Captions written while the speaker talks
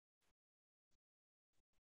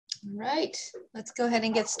All right, let's go ahead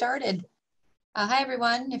and get started. Hi,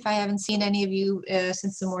 everyone. If I haven't seen any of you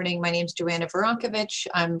since the morning, my name is Joanna Woronkowicz.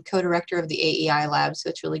 I'm co-director of the AEI Lab, so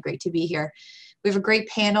it's really great to be here. We have a great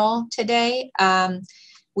panel today.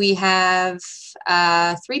 We have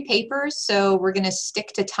 3 papers, so we're going to stick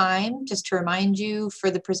to time. Just to remind you,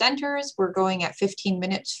 for the presenters, we're going at 15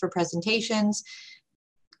 minutes for presentations,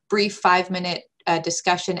 brief 5-minute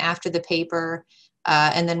discussion after the paper,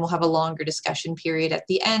 and then we'll have a longer discussion period at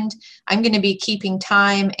the end. I'm going to be keeping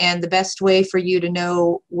time, and the best way for you to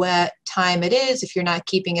know what time it is, if you're not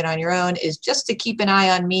keeping it on your own, is just to keep an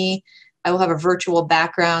eye on me. I will have a virtual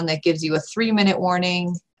background that gives you a 3-minute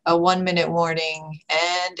warning, a 1-minute warning,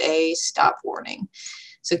 and a stop warning.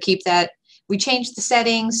 So keep that. We changed the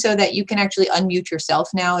settings so that you can actually unmute yourself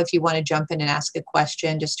now if you want to jump in and ask a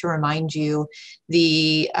question, just to remind you.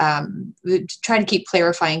 Try to keep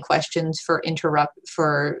clarifying questions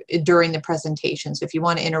during the presentation. So if you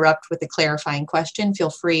want to interrupt with a clarifying question, feel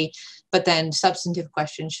free, but then substantive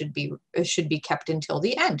questions should be kept until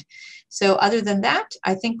the end. So other than that,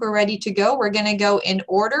 I think we're ready to go. We're going to go in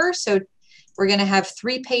order. So we're going to have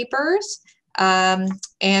 3 papers, and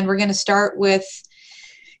we're going to start with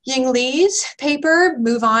Ying Lee's paper,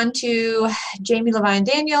 move on to Jamie Levine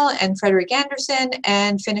Daniel and Fredrik Andersson,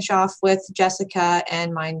 and finish off with Jessica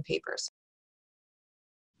and mine papers.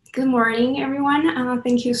 Good morning, everyone.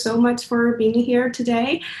 Thank you so much for being here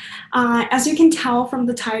today. As you can tell from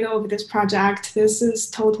the title of this project, this is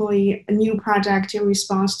totally a new project in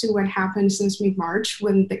response to what happened since mid-March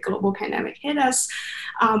when the global pandemic hit us.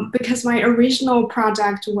 Because my original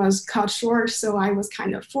project was cut short, so I was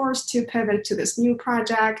kind of forced to pivot to this new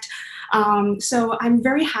project. So I'm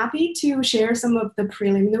very happy to share some of the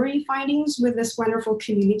preliminary findings with this wonderful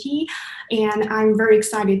community, and I'm very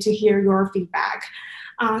excited to hear your feedback.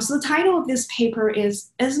 So the title of this paper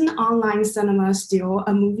is an online cinema still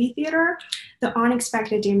a movie theater? The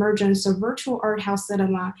unexpected emergence of virtual art house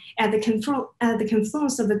cinema at the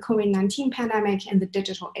confluence of the COVID-19 pandemic and the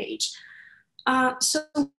digital age. So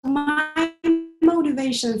my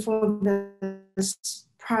motivation for this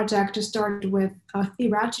project started with a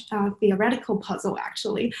theoretical puzzle,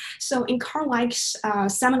 actually. So in Carl Weick's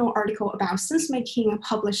seminal article about sense-making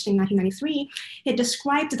published in 1993, it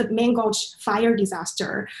described the Main Gulch fire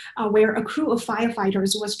disaster, where a crew of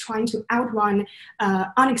firefighters was trying to outrun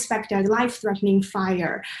unexpected life-threatening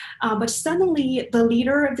fire. But suddenly, the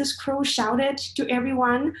leader of this crew shouted to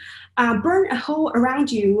everyone, burn a hole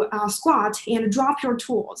around you, squat, and drop your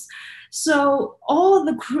tools. So all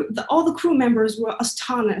the crew members were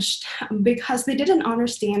astonished because they didn't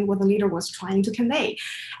understand what the leader was trying to convey.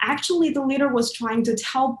 Actually, the leader was trying to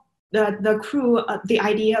tell the crew the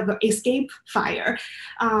idea of escape fire.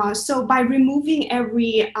 So by removing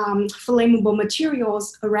every flammable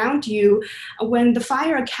materials around you, when the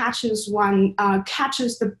fire catches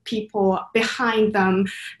the people behind them,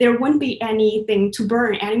 there wouldn't be anything to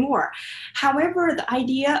burn anymore. However, the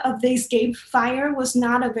idea of the escape fire was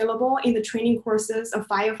not available in the training courses of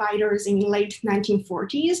firefighters in late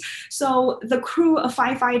 1940s. So the crew of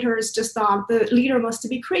firefighters just thought the leader must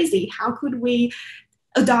be crazy. How could we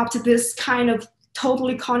adopt this kind of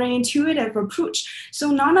totally counterintuitive approach?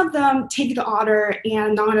 So none of them take the order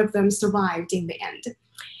and none of them survived in the end.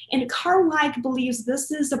 And Carl Weick believes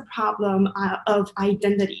this is a problem of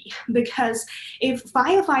identity, because if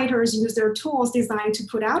firefighters use their tools designed to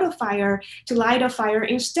put out a fire to light a fire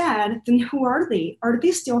instead, then who are they? Are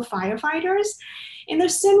they still firefighters? In a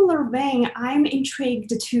similar vein, I'm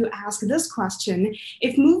intrigued to ask this question.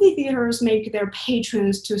 If movie theaters make their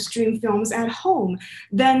patrons to stream films at home,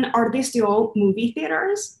 then are they still movie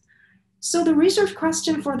theaters? So the research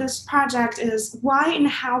question for this project is, why and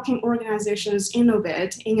how can organizations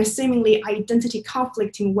innovate in a seemingly identity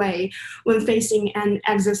conflicting way when facing an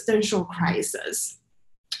existential crisis?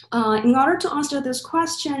 In order to answer this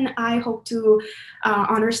question, I hope to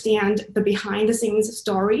understand the behind the scenes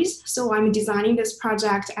stories. So I'm designing this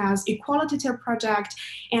project as a qualitative project,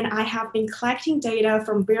 and I have been collecting data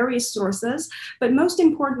from various sources, but most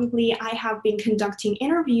importantly, I have been conducting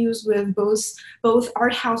interviews with both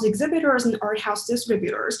art house exhibitors and art house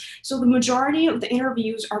distributors. So the majority of the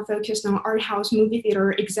interviews are focused on art house movie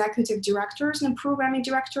theater executive directors and programming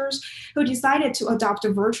directors who decided to adopt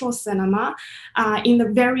a virtual cinema in the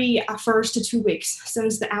very first 2 weeks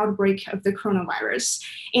since the outbreak of the coronavirus.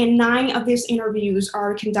 And 9 of these interviews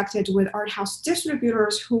are conducted with art house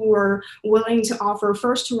distributors who were willing to offer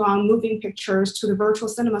first-run moving pictures to the virtual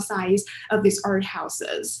cinema size of these art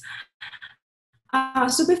houses.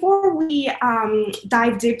 So before we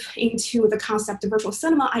dive deep into the concept of virtual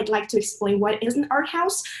cinema, I'd like to explain what is an art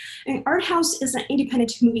house. An art house is an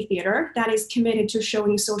independent movie theater that is committed to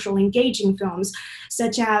showing social engaging films,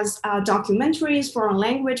 such as documentaries, foreign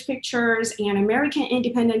language pictures, and American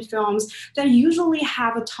independent films that usually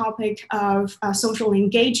have a topic of social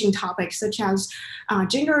engaging topics, such as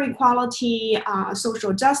gender equality,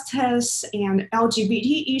 social justice, and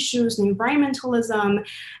LGBT issues, and environmentalism,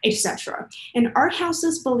 etc. And art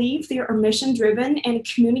houses believe they are mission-driven and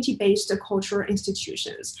community-based cultural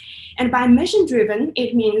institutions. And by mission-driven,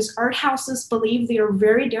 it means art houses believe they are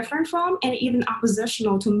very different from and even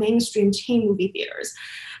oppositional to mainstream chain movie theaters.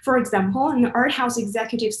 For example, an art house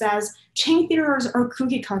executive says, chain theaters are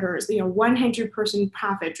cookie cutters. They are 100%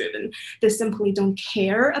 profit driven. They simply don't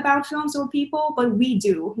care about films or people, but we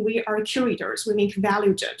do. We are curators. We make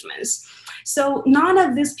value judgments. So none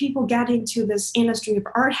of these people get into this industry of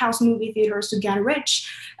art house movie theaters to get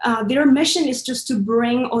rich. Their mission is just to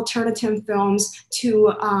bring alternative films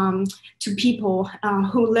to people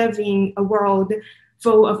who live in a world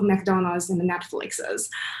full of McDonald's and Netflixes.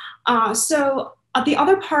 The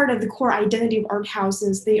other part of the core identity of art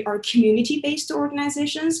houses, they are community-based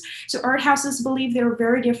organizations. So art houses believe they're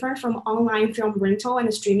very different from online film rental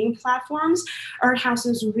and streaming platforms. Art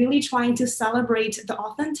houses really trying to celebrate the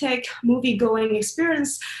authentic movie-going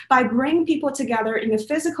experience by bringing people together in a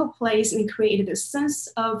physical place and creating a sense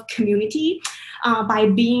of community by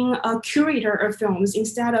being a curator of films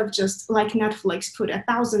instead of just like Netflix put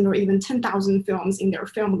 1,000 or even 10,000 films in their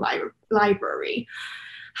film library.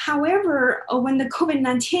 However, when the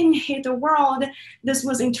COVID-19 hit the world, this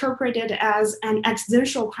was interpreted as an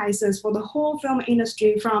existential crisis for the whole film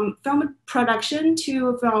industry, from film production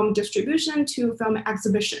to film distribution to film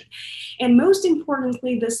exhibition. And most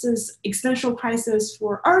importantly, this is existential crisis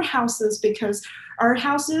for art houses because art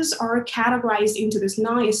houses are categorized into this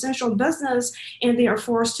non-essential business and they are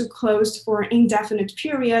forced to close for an indefinite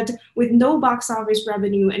period with no box office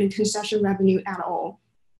revenue and concession revenue at all.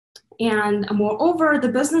 And moreover, the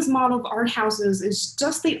business model of art houses is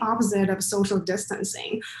just the opposite of social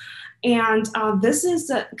distancing. And this is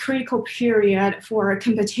a critical period for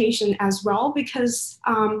competition as well, because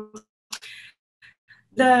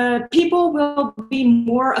the people will be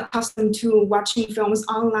more accustomed to watching films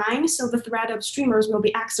online, so the threat of streamers will be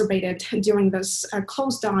exacerbated during this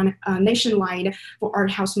closed down nationwide for art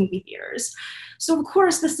house movie theaters. So of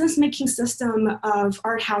course, the sense-making system of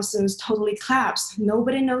art houses totally collapsed.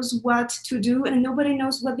 Nobody knows what to do and nobody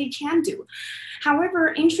knows what they can do.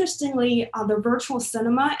 However, interestingly, the virtual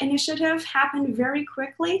cinema initiative happened very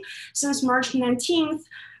quickly. Since March 19th,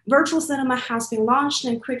 virtual cinema has been launched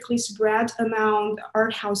and quickly spread among the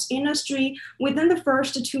art house industry. Within the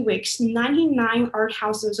first 2 weeks, 99 art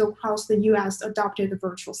houses across the US adopted the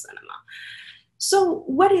virtual cinema. So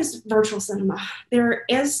what is virtual cinema? There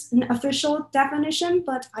is an official definition,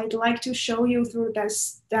 but I'd like to show you through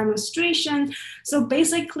this demonstration. So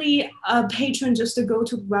basically, a patron just to go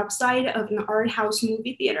to the website of an art house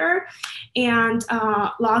movie theater and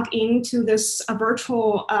log into this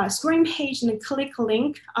virtual screen page and click a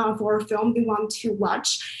link for a film they want to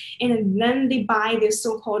watch. And then they buy this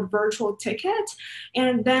so-called virtual ticket.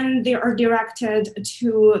 And then they are directed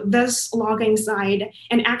to this login site.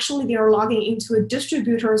 And actually, they are logging into a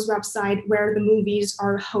distributor's website where the movies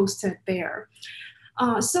are hosted there.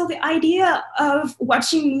 So the idea of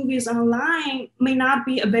watching movies online may not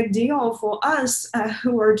be a big deal for us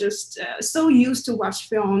who are just so used to watch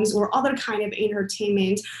films or other kind of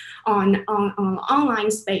entertainment on online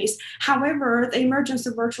space. However, the emergence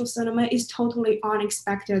of virtual cinema is totally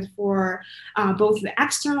unexpected for both the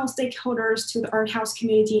external stakeholders to the art house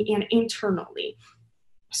community and internally.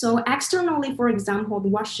 So externally, for example, the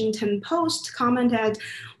Washington Post commented,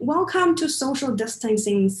 "Welcome to social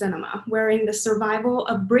distancing cinema, wherein the survival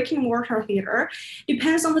of brick and mortar theater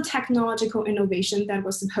depends on the technological innovation that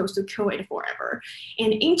was supposed to kill it forever."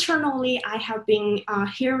 And internally, I have been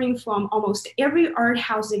hearing from almost every art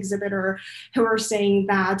house exhibitor who are saying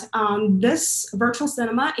that this virtual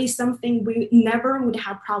cinema is something we never would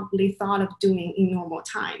have probably thought of doing in normal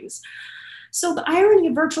times. So the irony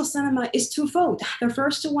of virtual cinema is twofold. The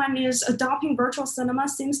first one is adopting virtual cinema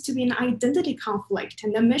seems to be an identity conflict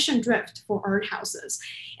and a mission drift for art houses.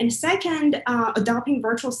 And second, adopting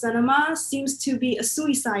virtual cinema seems to be a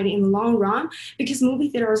suicide in the long run because movie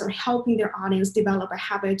theaters are helping their audience develop a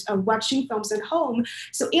habit of watching films at home.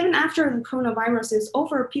 So even after the coronavirus is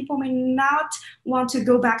over, people may not want to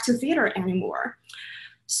go back to theater anymore.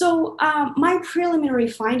 So my preliminary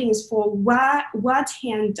findings for what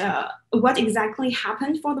exactly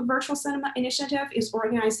happened for the virtual cinema initiative is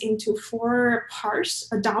organized into 4 parts: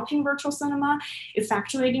 adopting virtual cinema,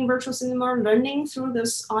 effectuating virtual cinema, learning through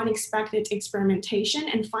this unexpected experimentation,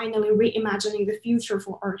 and finally reimagining the future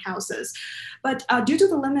for art houses. But due to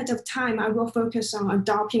the limit of time, I will focus on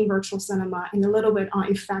adopting virtual cinema and a little bit on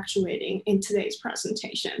effectuating in today's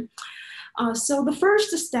presentation. So the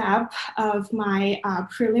first step of my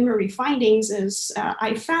preliminary findings is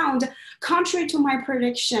I found, contrary to my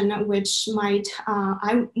prediction, which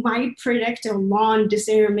I might predict a long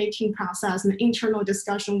decision-making process and internal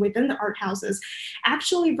discussion within the art houses,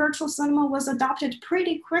 actually virtual cinema was adopted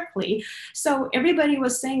pretty quickly. So everybody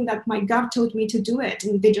was saying that my gut told me to do it,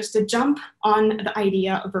 and they just jump on the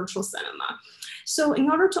idea of virtual cinema. So in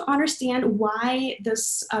order to understand why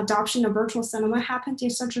this adoption of virtual cinema happened in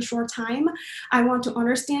such a short time, I want to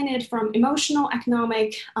understand it from emotional,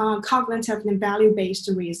 economic, cognitive, and value-based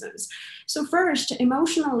reasons. So first,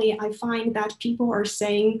 emotionally, I find that people are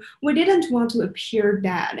saying, we didn't want to appear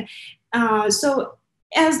dead. So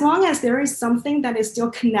as long as there is something that is still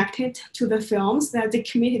connected to the films that they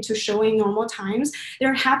committed to showing normal times,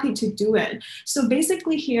 they're happy to do it. So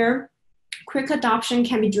basically here, quick adoption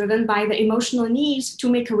can be driven by the emotional needs to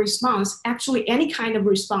make a response, actually any kind of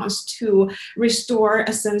response to restore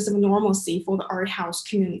a sense of normalcy for the art house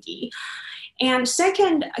community. And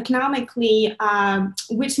second, economically,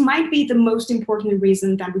 which might be the most important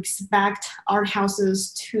reason that we expect art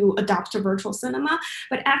houses to adopt a virtual cinema,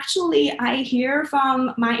 but actually I hear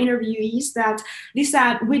from my interviewees that they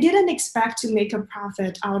said, we didn't expect to make a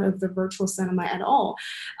profit out of the virtual cinema at all.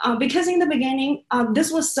 Because in the beginning,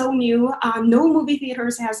 this was so new, no movie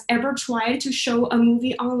theaters has ever tried to show a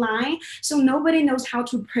movie online, so nobody knows how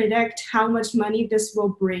to predict how much money this will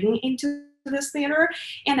bring into this theater.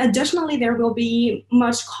 And additionally, there will be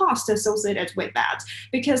much cost associated with that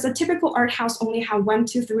because a typical art house only have 1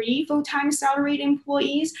 to 3 full-time salaried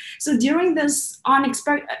employees. So during this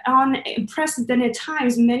unprecedented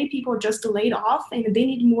times, many people just laid off and they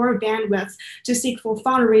need more bandwidth to seek for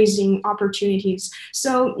fundraising opportunities.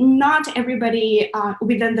 So not everybody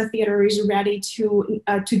within the theater is ready to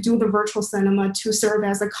do the virtual cinema to serve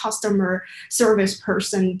as a customer service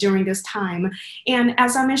person during this time. And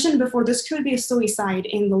as I mentioned before, this could be a suicide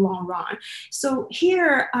in the long run. So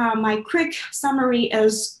here, my quick summary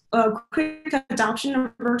is a quick adoption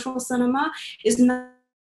of virtual cinema is not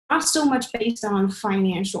so much based on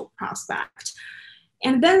financial prospect.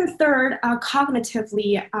 And then third,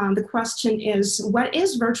 cognitively, the question is, what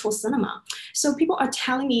is virtual cinema? So people are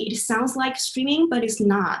telling me it sounds like streaming, but it's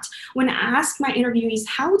not. When I ask my interviewees,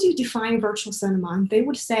 how do you define virtual cinema? They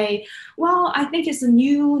would say, well, I think it's a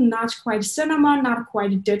new, not quite cinema, not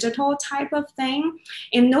quite digital type of thing.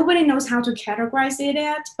 And nobody knows how to categorize it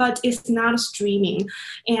yet, but it's not streaming.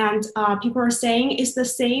 And people are saying it's the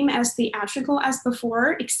same as theatrical as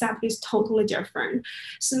before, except it's totally different.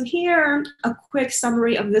 So here, a quick summary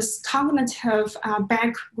of this cognitive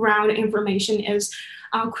background information is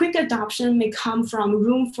quick adoption may come from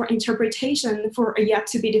room for interpretation for a yet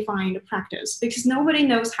to be defined practice because nobody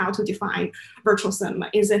knows how to define virtual cinema.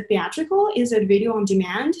 Is it theatrical? Is it video on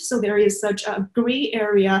demand? So there is such a gray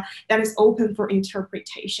area that is open for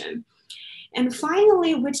interpretation. And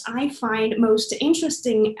finally, which I find most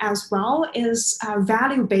interesting as well, is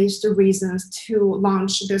value-based reasons to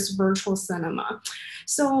launch this virtual cinema.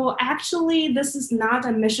 So actually, this is not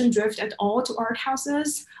a mission drift at all to art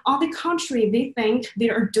houses. On the contrary, they think they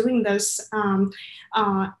are doing this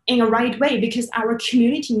in a right way because our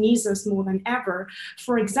community needs us more than ever.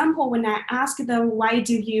 For example, when I ask them, why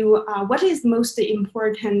do you, what is most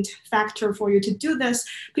important factor for you to do this?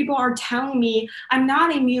 People are telling me, I'm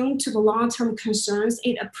not immune to the long-term concerns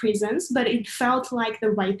it presents, but it felt like the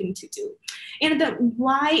right thing to do. And then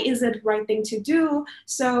why is it the right thing to do?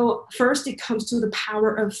 So first, it comes to the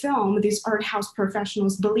power of film, these art house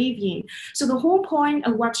professionals believe in. So the whole point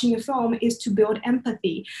of watching a film is to build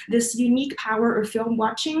empathy. This unique power of film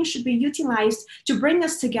watching should be utilized to bring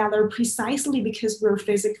us together precisely because we're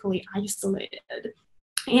physically isolated.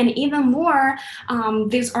 And even more,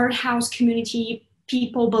 this art house community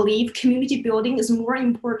people believe community building is more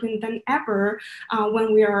important than ever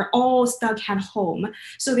when we are all stuck at home.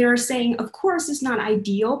 So they are saying, of course, it's not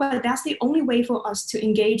ideal, but that's the only way for us to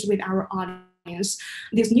engage with our audience.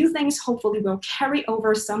 These new things hopefully will carry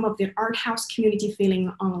over some of the art house community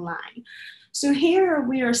feeling online. So here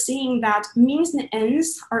we are seeing that means and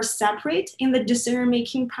ends are separate in the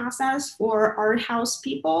decision-making process for art house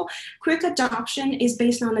people. Quick adoption is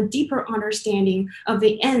based on a deeper understanding of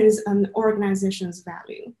the ends and the organization's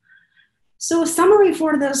value. So a summary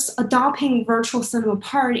for this adopting virtual cinema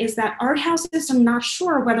part is that art houses are not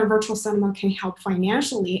sure whether virtual cinema can help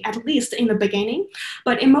financially, at least in the beginning,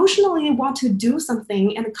 but emotionally want to do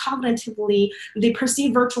something, and cognitively they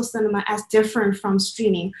perceive virtual cinema as different from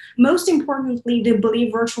streaming. Most importantly, they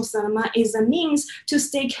believe virtual cinema is a means to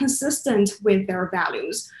stay consistent with their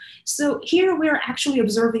values. So here we're actually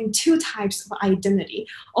observing two types of identity.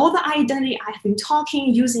 All the identity I've been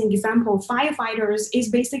talking using example firefighters is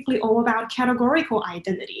basically all about categorical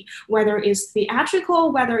identity, whether it's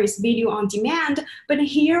theatrical, whether it's video on demand. But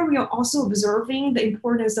here we are also observing the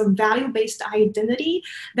importance of value-based identity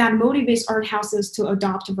that motivates art houses to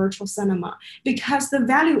adopt virtual cinema, because the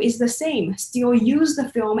value is the same. Still use the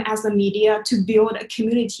film as a media to build a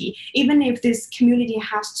community, even if this community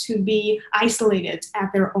has to be isolated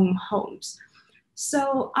at their own homes.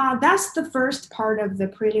 So that's the first part of the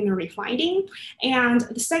preliminary finding. And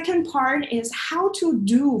the second part is how to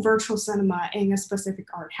do virtual cinema in a specific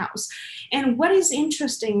art house. And what is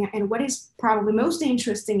interesting, and what is probably most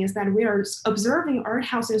interesting, is that we are observing art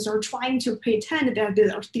houses are trying to pretend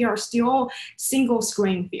that they are still single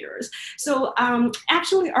screen theaters. So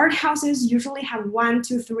actually art houses usually have 1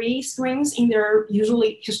 to 3 screens in their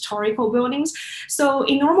usually historical buildings. So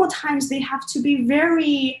in normal times, they have to be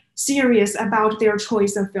very serious about their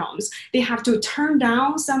choice of films. They have to turn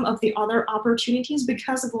down some of the other opportunities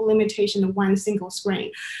because of the limitation of 1 single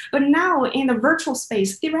screen. But now in the virtual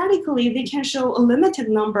space, theoretically, they can show a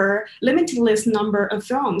limitless number of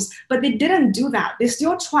films, but they didn't do that. They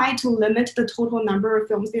still try to limit the total number of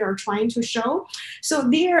films they are trying to show. So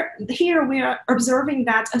here we are observing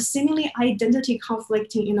that a seemingly identity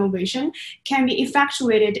conflicting innovation can be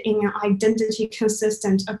effectuated in an identity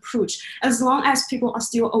consistent approach, as long as people are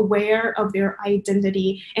still aware of their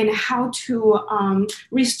identity and how to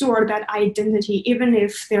restore that identity, even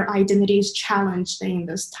if their identity is challenged in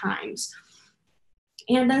these times.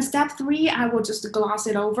 And then step 3, I will just gloss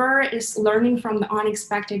it over, is learning from the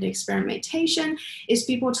unexpected experimentation, is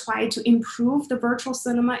people try to improve the virtual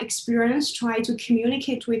cinema experience, try to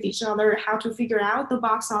communicate with each other, how to figure out the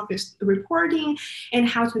box office reporting, and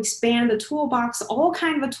how to expand the toolbox, all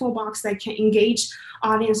kind of a toolbox that can engage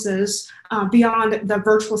audiences beyond the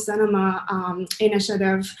virtual cinema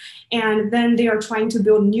initiative. And then they are trying to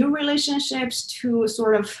build new relationships to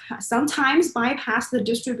sort of sometimes bypass the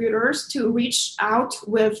distributors to reach out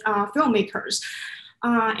with filmmakers.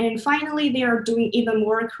 And finally, they are doing even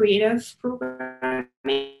more creative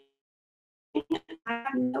programming. I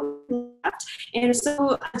have no left. And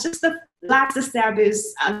so just the last step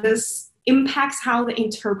is this impacts how they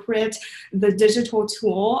interpret the digital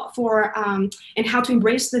tool for and how to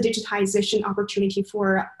embrace the digitization opportunity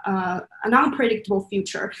for an unpredictable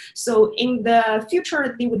future. So in the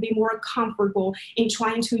future, they would be more comfortable in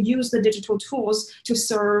trying to use the digital tools to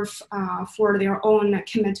serve for their own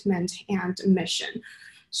commitment and mission.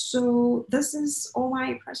 So this is all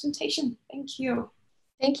my presentation. Thank you.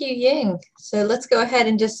 Thank you, Ying. So let's go ahead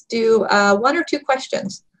and just do 1 or 2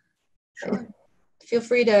 questions. Sure. Feel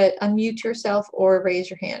free to unmute yourself or raise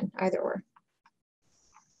your hand, either or.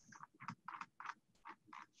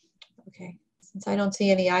 Okay, since I don't see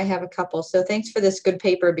any, I have a couple. So thanks for this good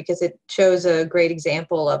paper, because it shows a great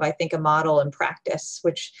example of, I think, a model in practice,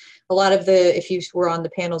 which a lot of the, if you were on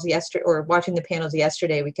the panels yesterday or watching the panels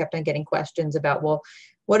yesterday, we kept on getting questions about, well,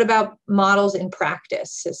 what about models in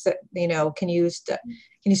practice? Is that, you know, can you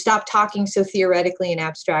stop talking so theoretically and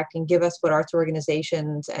abstract and give us what arts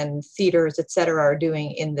organizations and theaters, et cetera, are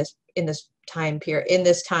doing in this time period, in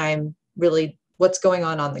this time, really what's going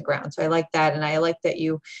on the ground. So I like that. And I like that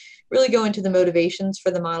you really go into the motivations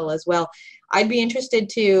for the model as well. I'd be interested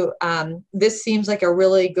to, this seems like a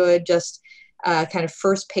really good, just kind of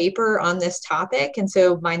first paper on this topic. And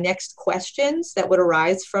so my next questions that would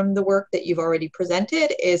arise from the work that you've already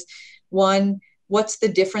presented is, 1, what's the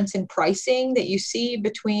difference in pricing that you see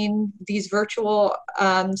between these virtual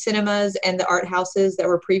cinemas and the art houses that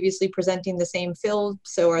were previously presenting the same film?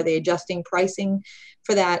 So are they adjusting pricing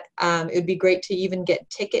for that? It would be great to even get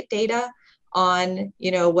ticket data on,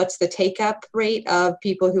 you know, what's the take-up rate of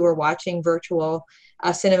people who are watching virtual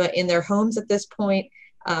cinema in their homes at this point.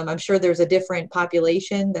 I'm sure there's a different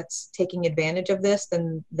population that's taking advantage of this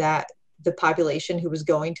than the population who was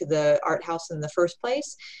going to the art house in the first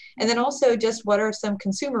place. And then also just what are some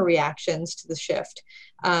consumer reactions to the shift?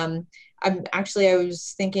 I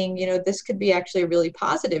was thinking, you know, this could be actually a really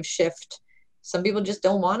positive shift. Some people just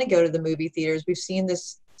don't want to go to the movie theaters. We've seen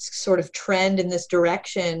this sort of trend in this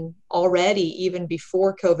direction already, even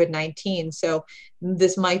before COVID-19. So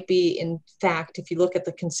this might be, in fact, if you look at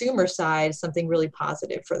the consumer side, something really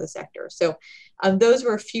positive for the sector. So those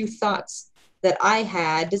were a few thoughts that I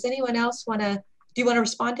had. Does anyone else do you want to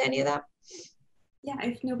respond to any of that? Yeah,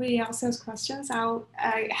 if nobody else has questions, I'll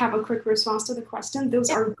have a quick response to the question.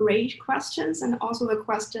 Those are great questions, and also the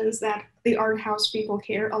questions that the art house people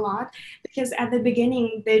care a lot, because at the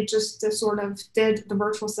beginning, they just sort of did the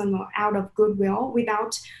virtual cinema out of goodwill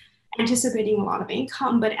without anticipating a lot of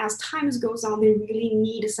income. But as time goes on, they really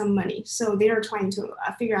need some money. So they are trying to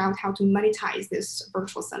figure out how to monetize this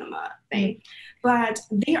virtual cinema thing. But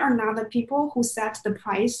they are not the people who set the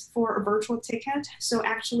price for a virtual ticket. So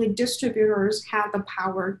actually distributors have the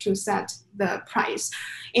power to set the price.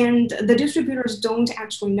 And the distributors don't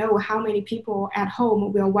actually know how many people at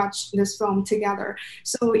home will watch this film together.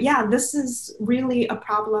 So yeah, this is really a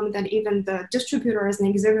problem that even the distributors and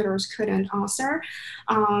exhibitors couldn't answer.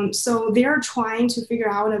 So they're trying to figure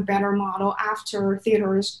out a better model after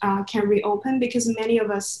theaters can reopen, because many of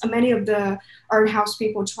the art house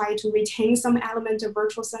people try to retain some element of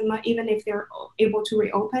virtual cinema, even if they're able to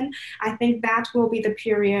reopen. I think that will be the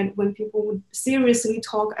period when people would seriously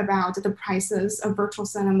talk about the prices of virtual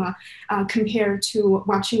cinema compared to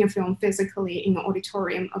watching a film physically in an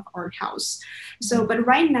auditorium of art house. So, but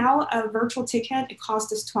right now, a virtual ticket, it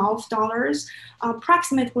costs us $12,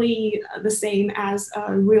 approximately the same as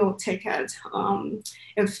a real ticket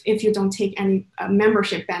if you don't take any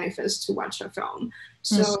membership benefits to watch a film.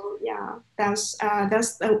 So yeah, that's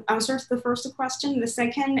the answer to the first question. The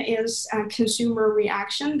second is consumer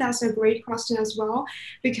reaction. That's a great question as well,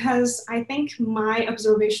 because I think my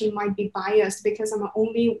observation might be biased because I'm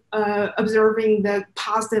only observing the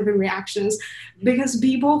positive reactions, because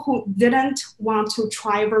people who didn't want to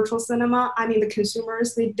try virtual cinema, I mean the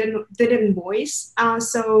consumers, they didn't voice.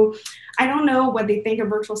 So I don't know what they think of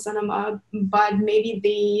virtual cinema, but maybe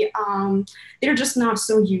they're just not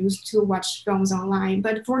so used to watch films online.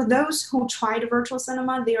 But for those who tried virtual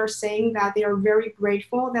cinema, they are saying that they are very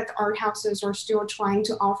grateful that the art houses are still trying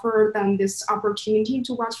to offer them this opportunity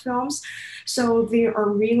to watch films. So they are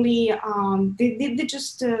really, they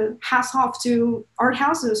just hats off to art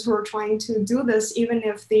houses who are trying to do this, even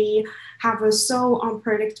if they have a so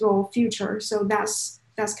unpredictable future. So that's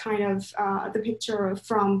kind of the picture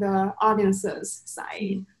from the audience's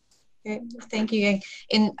side. Okay, thank you, Ying.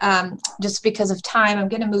 And just because of time, I'm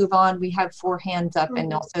going to move on. We have 4 hands up,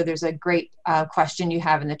 and also there's a great question you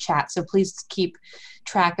have in the chat. So please keep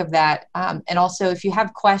track of that. And also, if you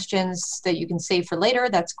have questions that you can save for later,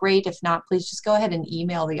 that's great. If not, please just go ahead and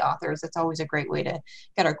email the authors. That's always a great way to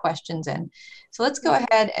get our questions in. So let's go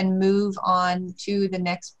ahead and move on to the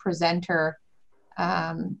next presenter.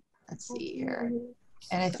 Let's see here.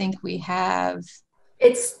 And I think we have...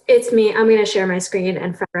 It's me. I'm going to share my screen,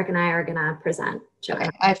 and Fredrik and I are going to present. Joanna.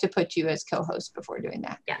 Okay, I have to put you as co-host before doing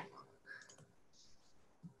that. Yeah.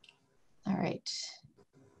 All right.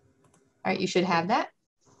 All right, you should have that.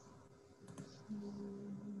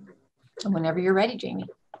 And whenever you're ready, Jamie.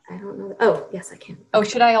 I don't know. Oh, yes, I can. Oh,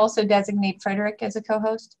 should I also designate Fredrik as a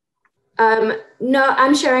co-host? No,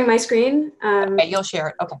 I'm sharing my screen. Okay, you'll share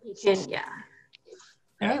it. Okay. You can, yeah.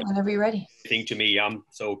 All right, whenever you're ready. I think to me, I'm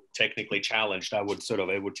so technically challenged. It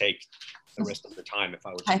would take the rest of the time if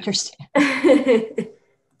I was. I understand.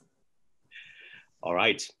 All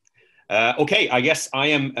right. Okay, I guess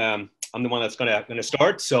I'm the one that's gonna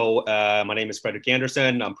start. So my name is Fredrik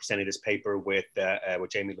Andersson. I'm presenting this paper with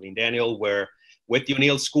Jamie, Levine, Daniel. We're with the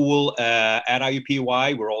O'Neill School at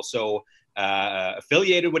IUPUI. We're also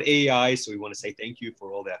affiliated with AEI, so we want to say thank you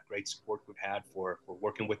for all that great support we've had for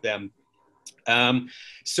working with them. In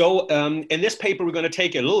this paper, we're going to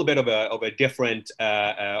take a little bit of a different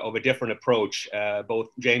approach. Both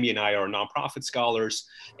Jamie and I are nonprofit scholars,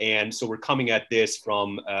 and so we're coming at this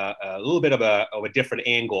from a little bit of a different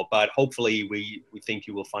angle. But hopefully, we think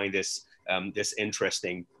you will find this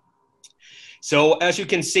interesting. So as you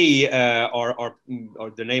can see,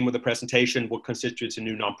 the name of the presentation, what constitutes a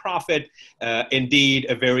new nonprofit? Indeed,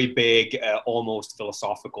 a very big, almost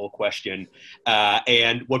philosophical question.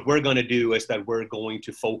 And what we're going to do is that we're going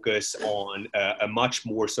to focus on a much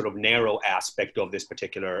more sort of narrow aspect of this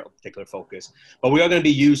particular focus. But we are going to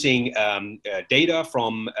be using data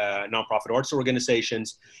from nonprofit arts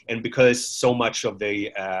organizations, and because so much of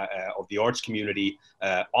the arts community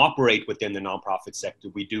operate within the nonprofit sector,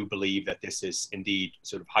 we do believe that this is indeed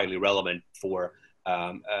sort of highly relevant for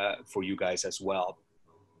you guys as well.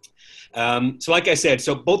 So like I said,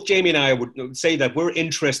 so both Jamie and I would say that we're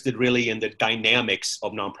interested really in the dynamics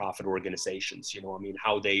of nonprofit organizations, you know, I mean,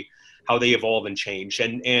 how they evolve and change.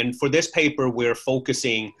 And for this paper, we're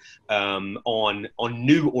focusing on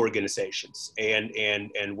new organizations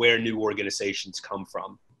and where new organizations come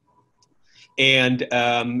from. And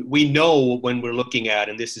we know when we're looking at,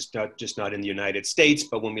 and this is not in the United States,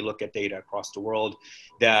 but when we look at data across the world,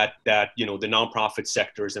 that you know, the nonprofit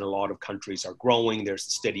sectors in a lot of countries are growing. There's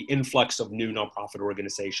a steady influx of new nonprofit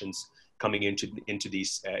organizations coming into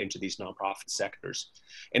these nonprofit sectors.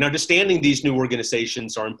 And understanding these new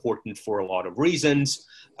organizations are important for a lot of reasons.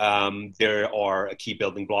 There are a key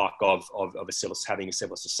building block of having a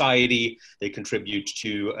civil society. They contribute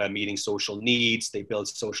to meeting social needs. They build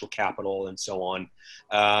social capital and so on.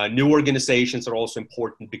 New organizations are also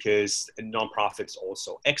important because nonprofits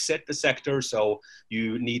also exit the sector. So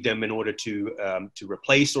you need them in order to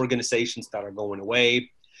replace organizations that are going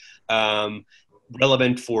away.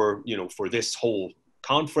 Relevant for this whole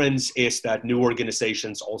conference is that new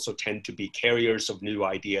organizations also tend to be carriers of new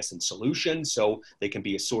ideas and solutions, so they can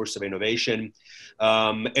be a source of innovation.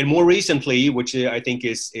 And more recently, which I think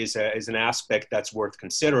is an aspect that's worth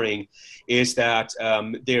considering, is that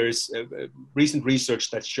there's recent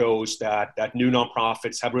research that shows that new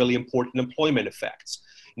nonprofits have really important employment effects.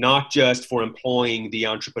 Not just for employing the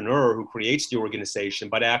entrepreneur who creates the organization,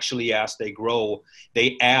 but actually as they grow,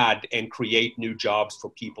 they add and create new jobs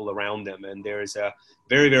for people around them. And there's a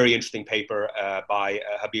very, very interesting paper by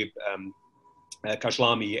Habib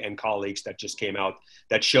Kashlami and colleagues that just came out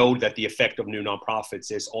that showed that the effect of new nonprofits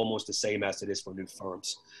is almost the same as it is for new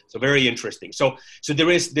firms. So very interesting. So there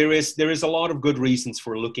is a lot of good reasons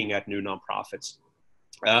for looking at new nonprofits.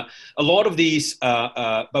 A lot of these,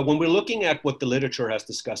 but when we're looking at what the literature has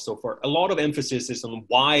discussed so far, a lot of emphasis is on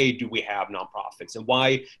why do we have nonprofits and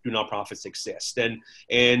why do nonprofits exist?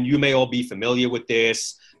 And you may all be familiar with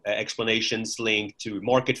this, explanations linked to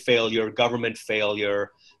market failure, government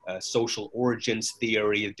failure, social origins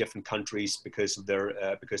theory of different countries because of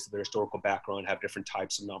their historical background have different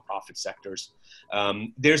types of nonprofit sectors.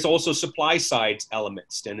 There's also supply side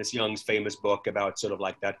elements. Dennis Young's famous book about sort of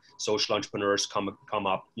like that social entrepreneurs come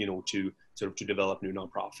up, to develop new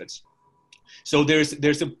nonprofits. So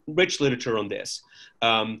there's a rich literature on this.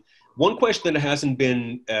 One question that hasn't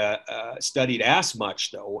been studied as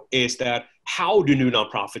much, though, is that how do new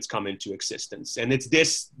nonprofits come into existence? And it's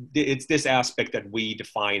this aspect that we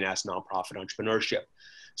define as nonprofit entrepreneurship.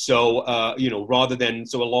 So, rather than,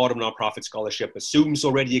 so a lot of nonprofit scholarship assumes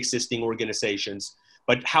already existing organizations,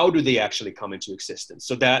 but how do they actually come into existence?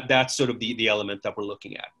 So that's sort of the element that we're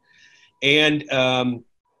looking at. And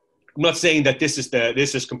I'm not saying that this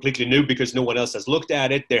is completely new because no one else has looked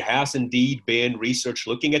at it. There has indeed been research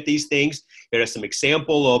looking at these things. There is some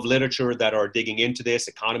example of literature that are digging into this.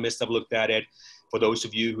 Economists have looked at it. For those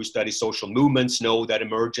of you who study social movements, know that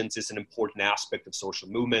emergence is an important aspect of social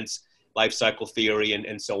movements, life cycle theory,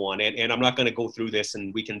 and so on. And I'm not going to go through this,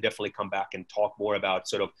 and we can definitely come back and talk more about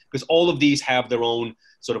because all of these have their own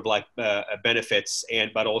sort of like benefits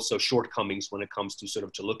but also shortcomings when it comes to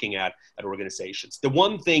to looking at organizations. The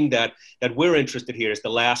one thing that we're interested here is the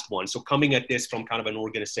last one. So coming at this from kind of an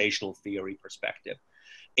organizational theory perspective.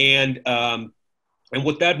 And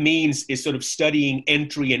what that means is sort of studying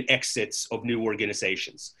entry and exits of new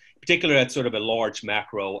organizations, particularly at sort of a large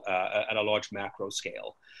macro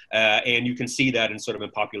scale. And you can see that in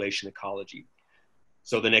in population ecology.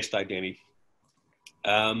 So the next slide, Jamie.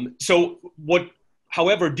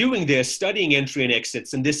 However, doing this, studying entry and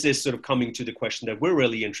exits, and this is coming to the question that we're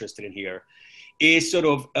really interested in here, is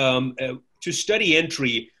to study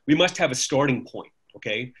entry, we must have a starting point,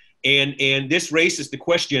 okay? And this raises the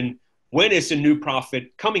question, when is a new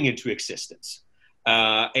profit coming into existence?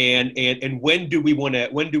 And when do we want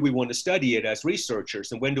to study it as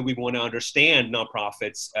researchers, and when do we want to understand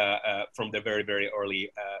nonprofits from the very, very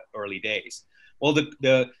early days? Well,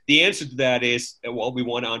 the answer to that is, well, we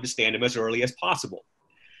want to understand them as early as possible.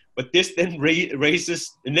 But this then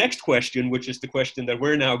raises the next question, which is the question that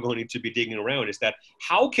we're now going to be digging around, is that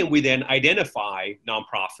how can we then identify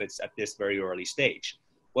nonprofits at this very early stage?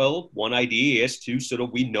 Well, one idea is to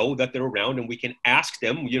we know that they're around and we can ask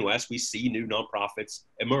them, as we see new nonprofits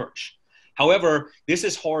emerge. However, this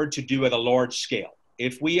is hard to do at a large scale.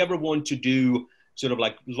 If we ever want to do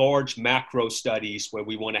like large macro studies where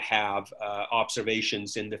we want to have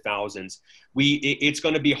observations in the thousands, it's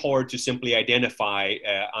going to be hard to simply identify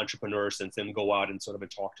entrepreneurs and then go out and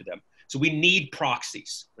talk to them. So we need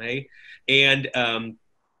proxies, right? And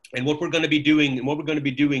what we're going to be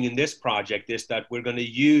doing, in this project is that we're going to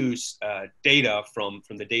use data from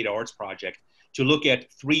the Data Arts Project to look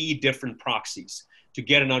at 3 different proxies to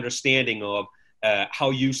get an understanding of how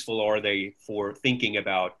useful are they for thinking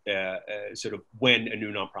about when a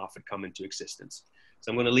new nonprofit come into existence.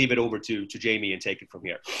 So I'm going to leave it over to Jamie and take it from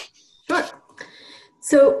here. Sure.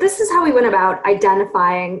 So this is how we went about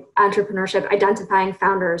identifying entrepreneurship, identifying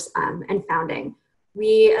founders and founding.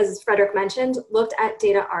 we, as Fredrik mentioned, looked at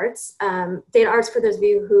data arts. Data arts, for those of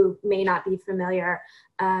you who may not be familiar,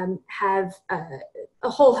 have a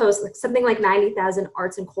whole host, like something like 90,000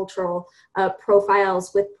 arts and cultural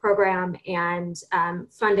profiles with program and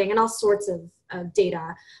funding and all sorts of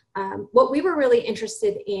data. What we were really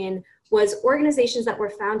interested in was organizations that were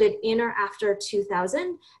founded in or after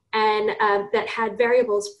 2000 and that had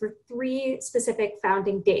variables for 3 specific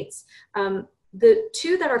founding dates. The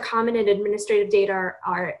 2 that are common in administrative data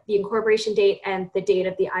are the incorporation date and the date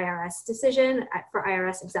of the IRS decision for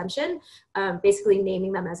IRS exemption, basically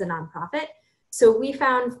naming them as a nonprofit. So we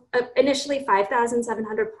found initially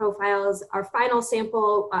 5,700 profiles. Our final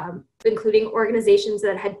sample, including organizations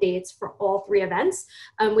that had dates for all 3 events,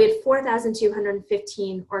 we had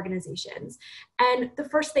 4,215 organizations. And the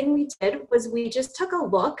first thing we did was we just took a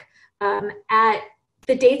look at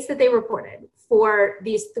the dates that they reported for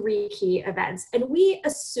these 3 key events. And we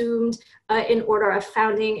assumed in order of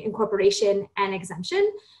founding, incorporation, and exemption.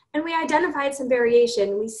 And we identified some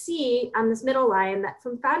variation. We see on this middle line that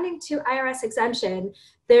from founding to IRS exemption,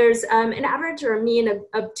 there's an average or a mean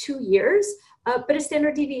of 2 years, but a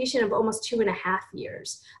standard deviation of almost 2.5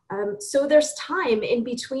 years. So there's time in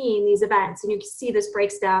between these events. And you can see this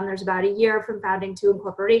breaks down. There's about a year from founding to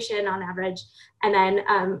incorporation on average. And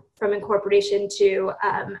then from incorporation to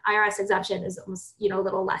IRS exemption is almost, a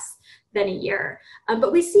little less than a year.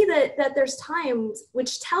 But we see that there's times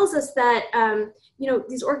which tells us that,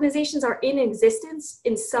 these organizations are in existence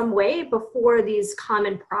in some way before these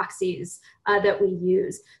common proxies that we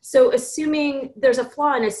use. So assuming there's a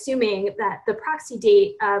flaw in assuming that the proxy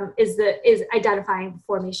date is identifying the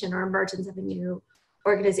formation or emergence of a new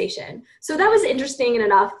organization. So that was interesting in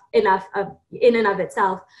and of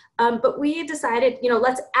itself. But we decided,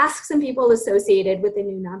 let's ask some people associated with the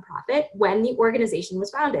new nonprofit when the organization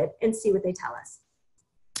was founded and see what they tell us.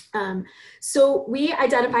 So we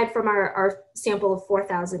identified from our sample of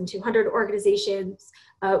 4,200 organizations,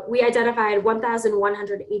 we identified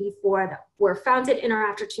 1,184 that were founded in or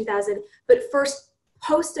after 2000, but first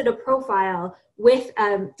posted a profile with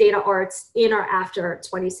data arts in or after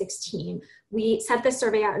 2016. We sent this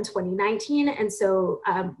survey out in 2019, and so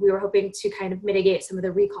we were hoping to kind of mitigate some of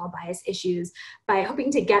the recall bias issues by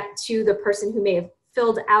hoping to get to the person who may have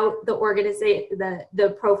filled out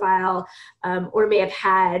the profile or may have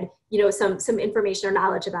had some information or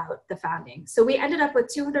knowledge about the founding. So we ended up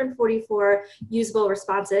with 244 usable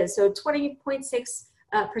responses, so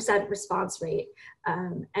 20.6% response rate.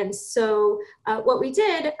 And so what we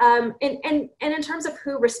did, and in terms of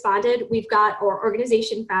who responded, we've got our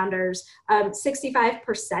organization founders,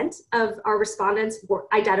 65% of our respondents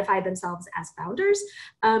identified themselves as founders,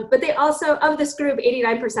 but they also, of this group,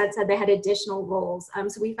 89% said they had additional roles.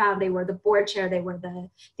 So we found they were the board chair, they were the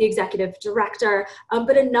executive director,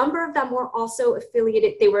 but a number of them were also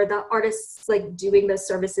affiliated. They were the artists, like doing the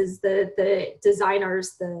services, the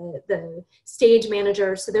designers, the stage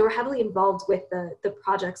managers. So they were heavily involved with the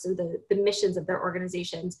projects or the missions of their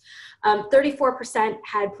organizations. 34%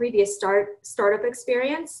 had previous startup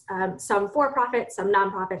experience, some for-profit, some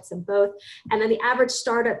nonprofit, some both. And then the average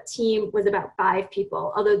startup team was about 5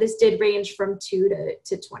 people, although this did range from 2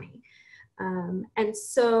 to 20. And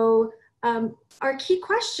so our key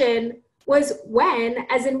question was when,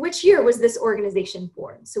 as in which year was this organization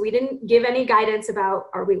born? So we didn't give any guidance about,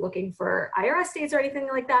 are we looking for IRS dates or anything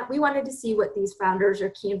like that? We wanted to see what these founders or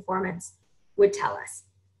key informants would tell us.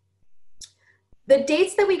 The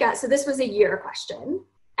dates that we got, so this was a year question,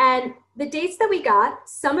 and the dates that we got,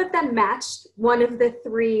 some of them matched one of the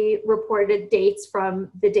 3 reported dates from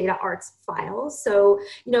the data arts file. So,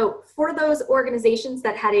 for those organizations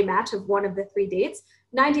that had a match of one of the 3 dates,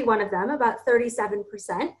 91 of them, about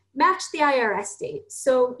 37%, matched the IRS date.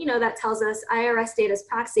 So, that tells us IRS date as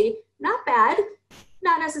proxy, not bad,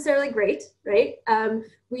 not necessarily great, right?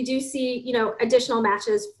 We do see, additional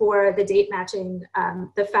matches for the date matching,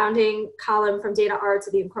 the founding column from data arts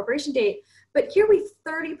or the incorporation date. But here we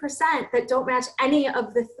 30% that don't match any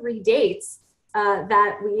of the 3 dates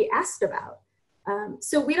that we asked about.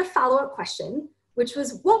 So we had a follow-up question, which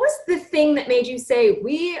was, what was the thing that made you say,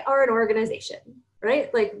 we are an organization,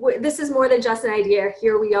 right? Like, this is more than just an idea.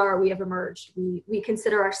 Here we are, we have emerged. We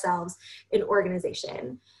consider ourselves an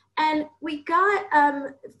organization. And we got,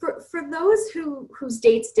 for those whose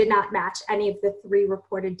dates did not match any of the 3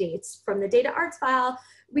 reported dates from the data arts file,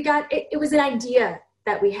 we got, it was an idea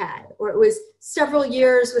that we had, or it was several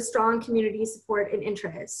years with strong community support and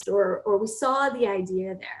interest, or we saw the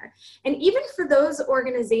idea there. And even for those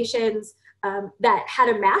organizations that had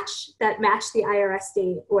a match, that matched the IRS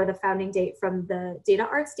date or the founding date from the data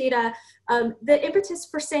arts data, the impetus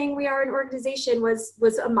for saying we are an organization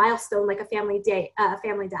was a milestone, like a family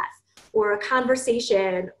death, or a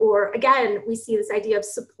conversation, or again, we see this idea of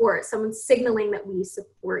support, someone signaling that we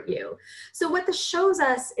support you. So what this shows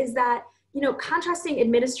us is that, you know, contrasting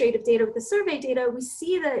administrative data with the survey data, we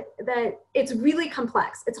see that it's really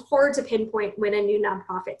complex. It's hard to pinpoint when a new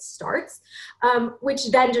nonprofit starts, which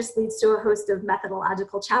then just leads to a host of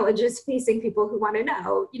methodological challenges facing people who want to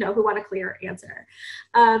know, you know, who want a clear answer.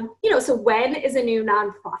 You know, so when is a new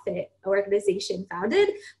nonprofit organization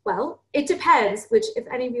founded? Well, it depends, which if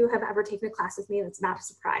any of you have ever taken a class with me, that's not a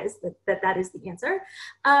surprise that is the answer.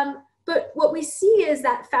 But what we see is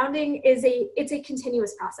that founding is it's a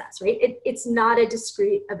continuous process, right? It's not a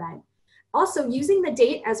discrete event. Also, using the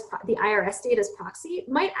date as the IRS date as proxy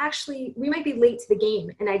we might be late to the game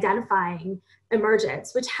in identifying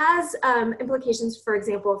emergence, which has implications, for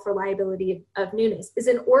example, for liability of newness. Is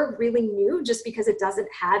an org really new just because it doesn't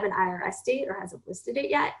have an IRS date or hasn't listed it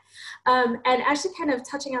yet? And actually kind of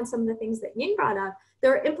touching on some of the things that Ying brought up,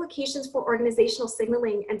 there are implications for organizational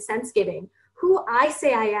signaling and sense giving. Who I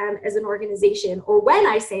say I am as an organization, or when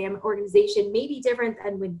I say I'm an organization, may be different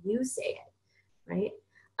than when you say it, right?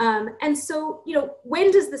 And so, you know,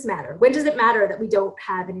 when does this matter? When does it matter that we don't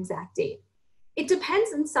have an exact date? It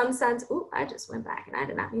depends in some sense. Oh, I just went back and I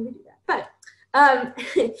did not mean to do that. But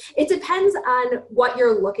it depends on what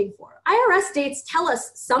you're looking for. IRS dates tell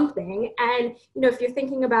us something. And, you know, if you're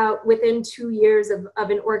thinking about within 2 years of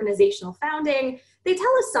an organizational founding, they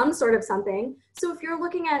tell us some sort of something. So if you're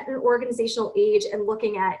looking at an organizational age and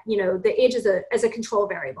looking at, you know, the age as a control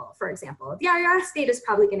variable, for example, the IRS date is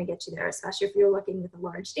probably going to get you there, especially if you're looking with a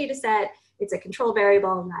large data set. It's a control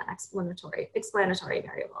variable, not explanatory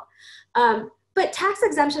variable. But tax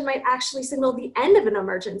exemption might actually signal the end of an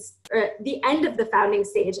emergence, or the end of the founding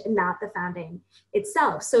stage and not the founding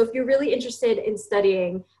itself. So if you're really interested in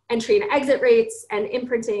studying entry and exit rates and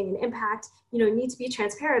imprinting and impact, you know, you need to be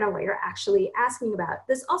transparent on what you're actually asking about.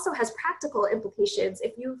 This also has practical implications.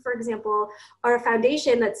 If you, for example, are a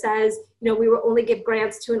foundation that says, you know, we will only give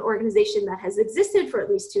grants to an organization that has existed for at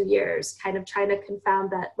least 2 years, kind of trying to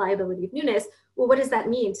confound that liability of newness, well, what does that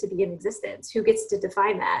mean to be in existence? Who gets to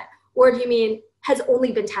define that? Or do you mean has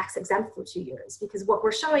only been tax exempt for 2 years? Because what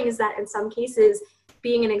we're showing is that in some cases,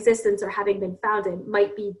 being in existence or having been founded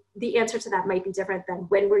might be, the answer to that might be different than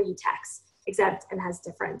when were you tax exempt, and has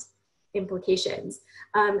different implications.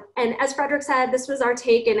 And as Fredrik said, this was our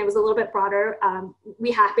take and it was a little bit broader.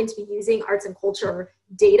 We happen to be using arts and culture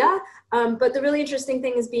data, but the really interesting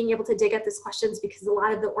thing is being able to dig at these questions, because a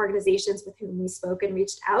lot of the organizations with whom we spoke and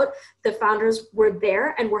reached out, the founders were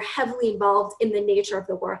there and were heavily involved in the nature of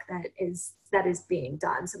the work that is being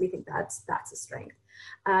done. So we think that's a strength.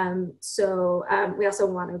 We also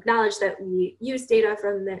want to acknowledge that we use data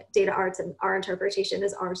from the data arts, and our interpretation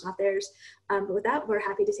is ours, not theirs. But with that, we're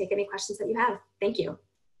happy to take any questions that you have. Thank you.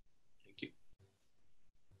 Thank you.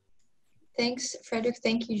 Thanks, Fredrik.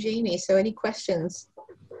 Thank you, Jamie. So any questions?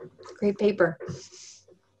 Great paper.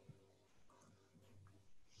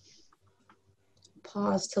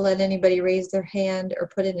 Pause to let anybody raise their hand or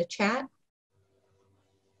put in a chat.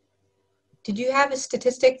 Did you have a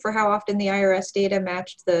statistic for how often the IRS data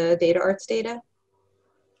matched the data arts data?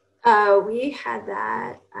 We had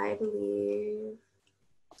that, I believe,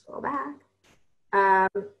 scroll back,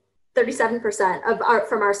 37%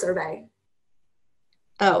 from our survey.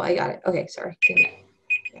 Oh, I got it. Okay, sorry. Yeah.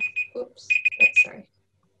 Oops, sorry.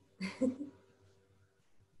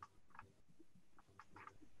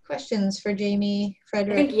 Questions for Jamie,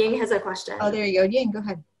 Fredrik? I think Ying has a question. Oh, there you go. Ying, go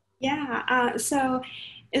ahead. Yeah, so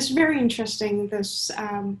it's very interesting, this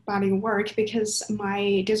body of work, because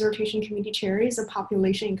my dissertation committee chair is a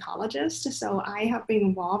population ecologist. So I have been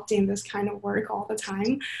involved in this kind of work all the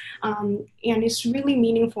time. And it's really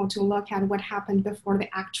meaningful to look at what happened before the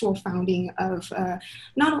actual founding of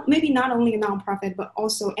maybe not only a nonprofit, but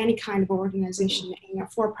also any kind of organization in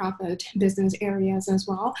for-profit business areas as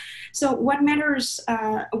well. So what matters,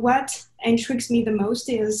 what intrigues me the most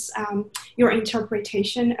is your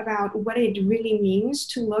interpretation about what it really means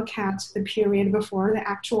to look at the period before the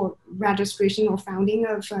actual registration or founding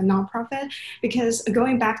of a nonprofit. Because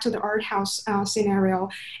going back to the art house scenario,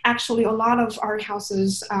 actually a lot of art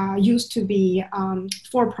houses used to be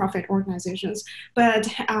for-profit organizations. But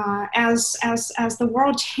as the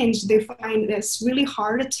world changed, they find it's really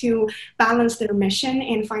hard to balance their mission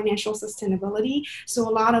and financial sustainability. So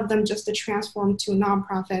a lot of them just transformed to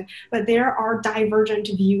nonprofit. But there are divergent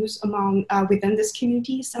views among within this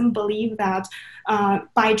community. Some believe that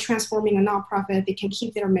by transforming a nonprofit, they can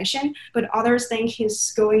keep their mission, but others think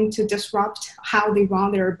it's going to disrupt how they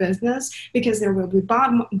run their business because there will be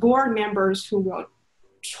board members who will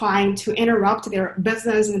trying to interrupt their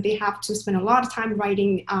business, and they have to spend a lot of time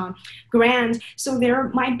writing grants. So there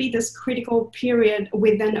might be this critical period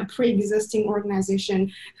within a pre-existing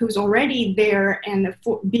organization who's already there and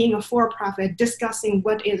being a for-profit, discussing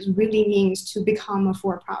what it really means to become a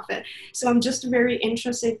for-profit. So I'm just very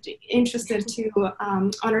interested to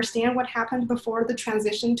understand what happened before the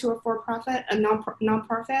transition to a for-profit, a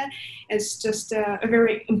non-profit. It's just a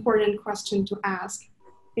very important question to ask.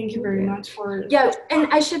 Thank you very much for... Yeah, and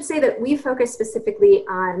I should say that we focus specifically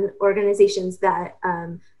on organizations that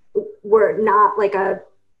were not like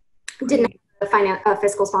didn't have a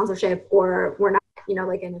fiscal sponsorship, or were not, you know,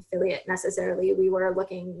 like an affiliate necessarily. We were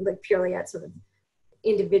looking like purely at sort of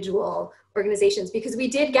individual organizations, because we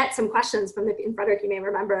did get some questions from and Fredrik, you may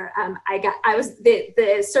remember,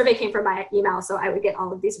 the survey came from my email, so I would get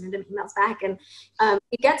all of these random emails back, and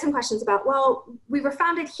we get some questions about, well, we were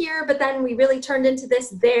founded here, but then we really turned into this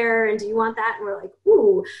there, and do you want that? And we're like,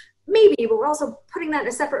 ooh, maybe, but we're also putting that in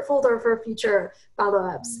a separate folder for future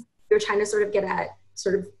follow-ups. We're trying to sort of get at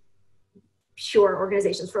sort of pure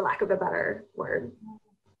organizations, for lack of a better word.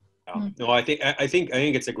 No, I think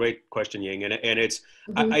it's a great question, Ying, and it's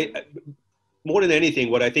more than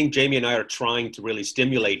anything, what I think Jamie and I are trying to really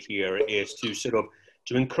stimulate here is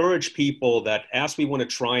to encourage people that as we want to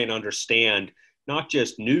try and understand not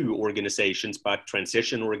just new organizations, but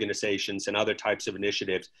transition organizations and other types of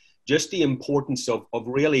initiatives, just the importance of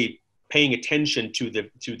really paying attention to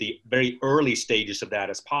the very early stages of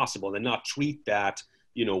that as possible, and not treat that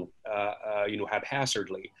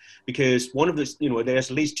haphazardly, because one of the, there's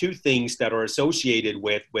at least two things that are associated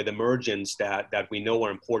with emergence that we know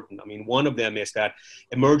are important. I mean, one of them is that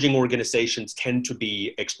emerging organizations tend to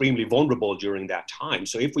be extremely vulnerable during that time.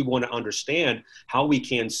 So if we want to understand how we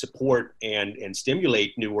can support and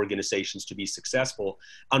stimulate new organizations to be successful,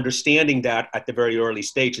 understanding that at the very early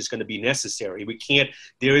stage is going to be necessary.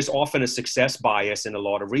 There is often a success bias in a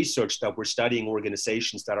lot of research that we're studying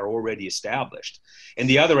organizations that are already established. And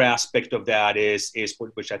the other aspect of that is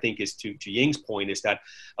which I think is to Ying's point, is that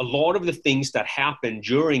a lot of the things that happen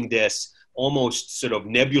during this almost sort of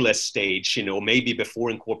nebulous stage, maybe before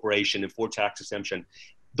incorporation and for tax exemption,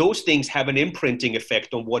 those things have an imprinting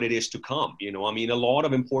effect on what it is to come. I mean, a lot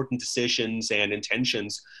of important decisions and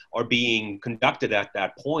intentions are being conducted at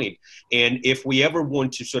that point. And if we ever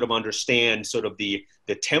want to sort of understand sort of the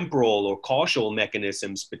temporal or causal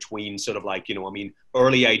mechanisms between sort of like,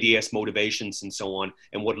 early ideas, motivations, and so on,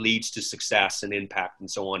 and what leads to success and impact and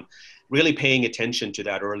so on, really paying attention to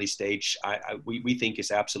that early stage, we think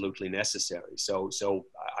is absolutely necessary. So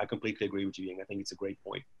I completely agree with you, Ying. I think it's a great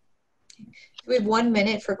point. We have 1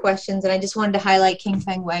 minute for questions, and I just wanted to highlight King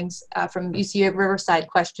Feng Wang's from UC Riverside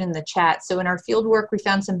question in the chat. So in our field work, we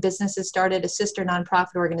found some businesses started a sister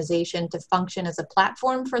nonprofit organization to function as a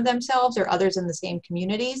platform for themselves or others in the same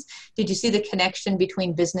communities. Did you see the connection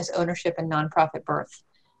between business ownership and nonprofit birth?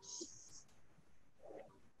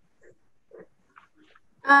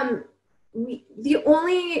 The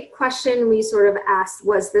only question we sort of asked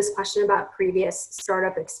was this question about previous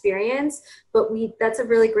startup experience, but that's a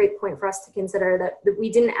really great point for us to consider, that we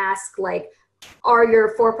didn't ask like,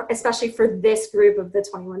 especially for this group of the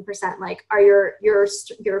 21%, like, are your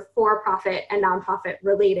for-profit and nonprofit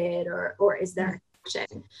related, or is there a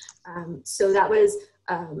connection? So that was,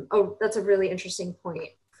 that's a really interesting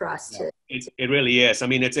point for us to. It really is. I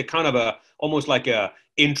mean, it's a kind of almost like a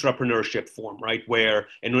intrapreneurship form, right? Where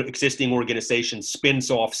an existing organization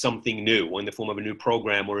spins off something new in the form of a new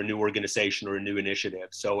program or a new organization or a new initiative.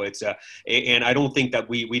 So it's and I don't think that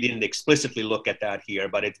we didn't explicitly look at that here,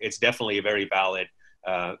 but it's definitely a very valid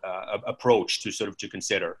approach to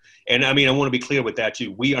consider. And I mean, I want to be clear with that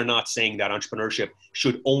too. We are not saying that entrepreneurship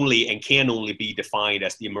should only and can only be defined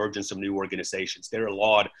as the emergence of new organizations. There are a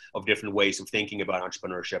lot of different ways of thinking about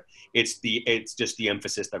entrepreneurship. It's just the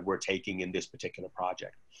emphasis that we're taking in this particular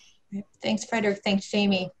project. Thanks, Fredrik. Thanks,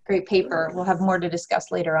 Jamie. Great paper. We'll have more to discuss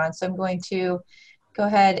later on. So I'm going to go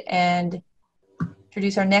ahead and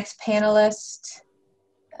introduce our next panelist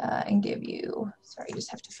and give you, sorry, just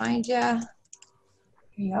have to find you.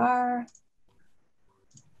 Here you are.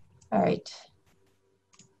 All right.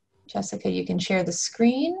 Jessica, you can share the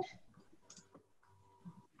screen.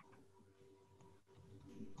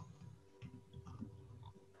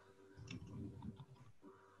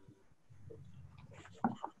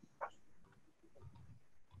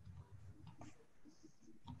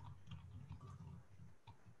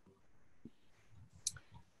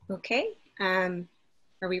 Okay,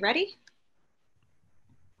 are we ready?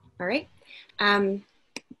 All right. Hold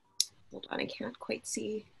on, I can't quite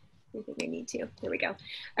see. I think I need to. There we go. All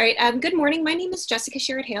right, good morning. My name is Jessica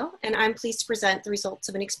Sherrod Hale, and I'm pleased to present the results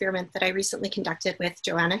of an experiment that I recently conducted with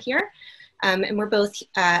Joanna here. And we're both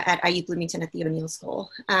at IU Bloomington at the O'Neill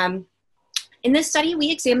School. In this study,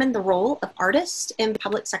 we examined the role of artists in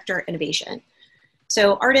public sector innovation.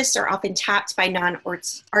 So artists are often tapped by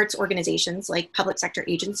non-arts organizations like public sector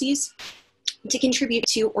agencies to contribute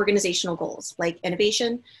to organizational goals like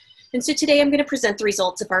innovation. And so today I'm going to present the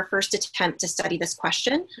results of our first attempt to study this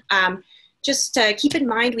question. Just keep in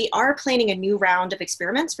mind, we are planning a new round of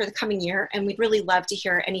experiments for the coming year, and we'd really love to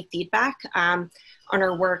hear any feedback on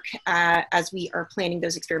our work as we are planning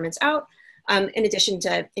those experiments out, in addition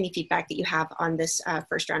to any feedback that you have on this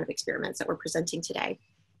first round of experiments that we're presenting today.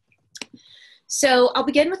 So I'll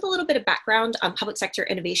begin with a little bit of background on public sector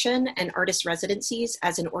innovation and artist residencies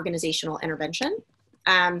as an organizational intervention.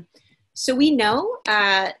 So we know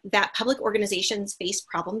that public organizations face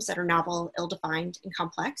problems that are novel, ill-defined, and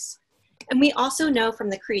complex. And we also know from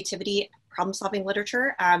the creativity problem-solving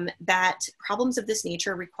literature that problems of this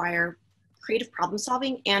nature require creative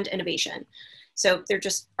problem-solving and innovation. So there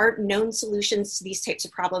just aren't known solutions to these types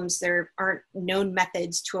of problems. There aren't known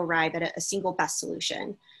methods to arrive at a single best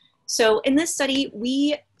solution. So in this study,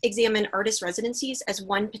 we examine artist residencies as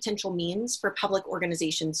one potential means for public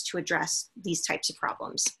organizations to address these types of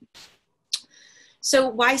problems. So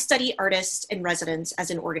why study artists in residence as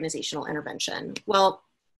an organizational intervention? Well,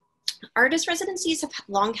 artist residencies have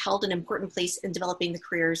long held an important place in developing the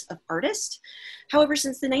careers of artists. However,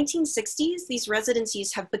 since the 1960s, these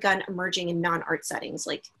residencies have begun emerging in non-art settings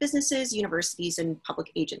like businesses, universities, and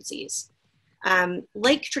public agencies.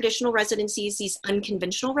 Like traditional residencies, these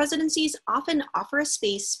unconventional residencies often offer a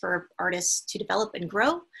space for artists to develop and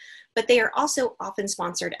grow, but they are also often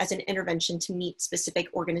sponsored as an intervention to meet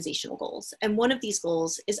specific organizational goals. And one of these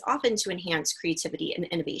goals is often to enhance creativity and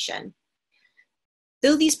innovation.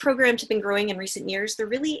 Though these programs have been growing in recent years, there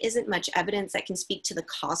really isn't much evidence that can speak to the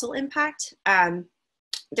causal impact.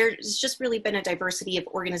 There's just really been a diversity of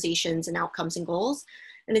organizations and outcomes and goals,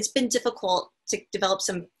 and it's been difficult to develop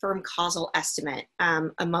some firm causal estimate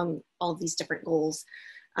among all of these different goals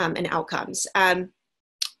and outcomes.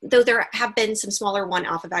 Though there have been some smaller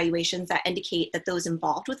one-off evaluations that indicate that those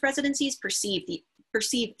involved with residencies perceive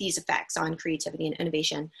these effects on creativity and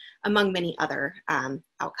innovation, among many other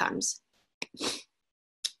outcomes.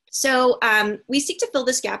 So we seek to fill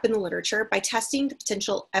this gap in the literature by testing the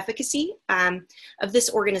potential efficacy of this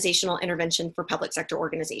organizational intervention for public sector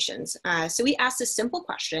organizations. So we asked this simple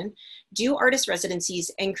question: do artist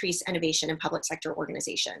residencies increase innovation in public sector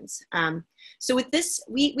organizations? So with this,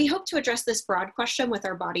 we hope to address this broad question with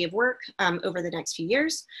our body of work over the next few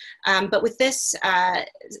years. But with this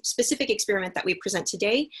specific experiment that we present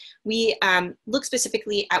today, we look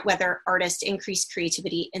specifically at whether artists increase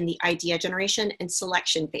creativity in the idea generation and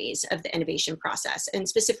selection phase of the innovation process, and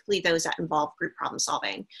specifically those that involve group problem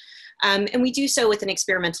solving. And we do so with an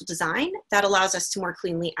experimental design that allows us to more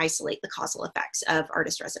cleanly isolate the causal effects of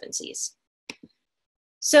artist residencies.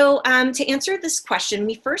 So to answer this question,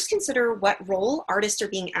 we first consider what role artists are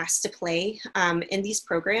being asked to play in these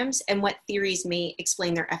programs and what theories may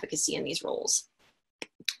explain their efficacy in these roles.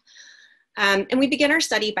 And we begin our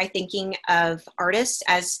study by thinking of artist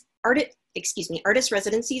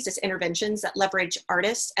residencies as interventions that leverage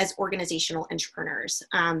artists as organizational entrepreneurs.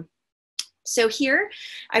 So here,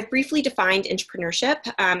 I've briefly defined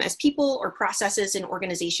entrepreneurship as people or processes in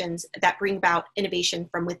organizations that bring about innovation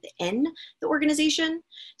from within the organization.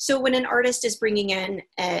 So when an artist is bringing in,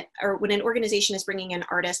 or when an organization is bringing in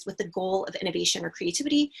artists with the goal of innovation or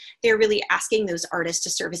creativity, they're really asking those artists to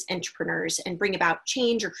serve as entrepreneurs and bring about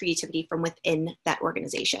change or creativity from within that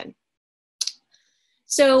organization.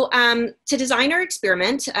 So to design our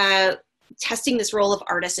experiment, testing this role of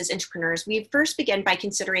artists as entrepreneurs, we first begin by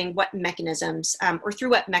considering what mechanisms, or through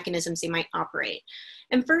what mechanisms they might operate.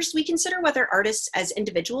 And first, we consider whether artists as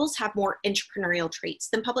individuals have more entrepreneurial traits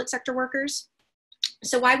than public sector workers.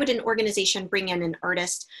 So why would an organization bring in an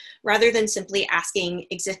artist rather than simply asking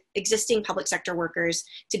existing public sector workers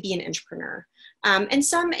to be an entrepreneur? And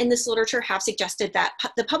some in this literature have suggested that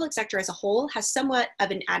the public sector as a whole has somewhat of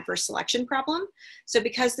an adverse selection problem. So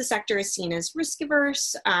because the sector is seen as risk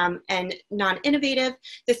averse and non-innovative,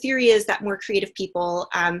 the theory is that more creative people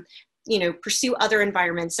pursue other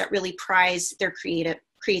environments that really prize their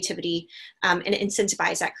creativity and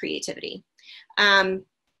incentivize that creativity.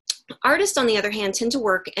 Artists, on the other hand, tend to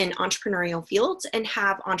work in entrepreneurial fields and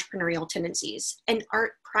have entrepreneurial tendencies, and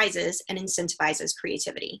art prizes and incentivizes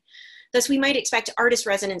creativity. Thus, we might expect artist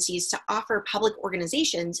residencies to offer public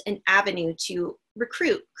organizations an avenue to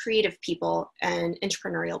recruit creative people and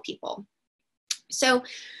entrepreneurial people. So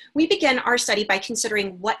we begin our study by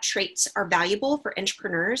considering what traits are valuable for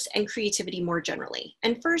entrepreneurs and creativity more generally.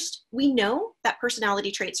 And first, we know that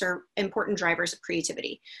personality traits are important drivers of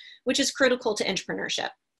creativity, which is critical to entrepreneurship.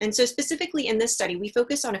 And so specifically in this study, we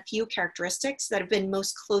focus on a few characteristics that have been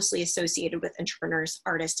most closely associated with entrepreneurs,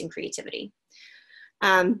 artists, and creativity.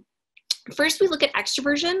 First, we look at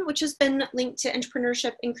extroversion, which has been linked to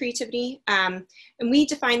entrepreneurship and creativity. And we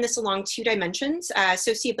define this along 2 dimensions,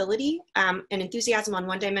 sociability and enthusiasm on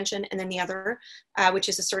one dimension, and then the other, which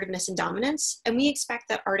is assertiveness and dominance. And we expect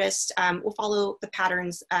that artists will follow the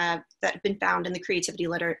patterns that have been found in the creativity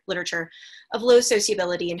literature of low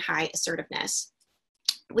sociability and high assertiveness.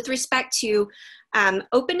 With respect to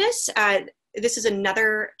openness, this is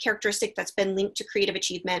another characteristic that's been linked to creative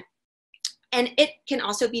achievement. And it can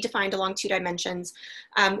also be defined along 2 dimensions.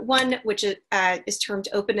 One, which is termed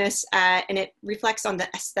openness, and it reflects on the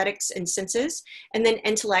aesthetics and senses, and then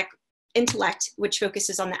intellect, which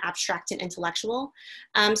focuses on the abstract and intellectual.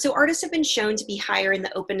 So artists have been shown to be higher in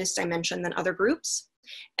the openness dimension than other groups.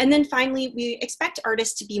 And then finally, we expect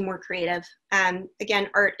artists to be more creative. Again,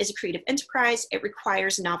 art is a creative enterprise. It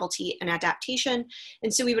requires novelty and adaptation.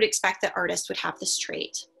 And so we would expect that artists would have this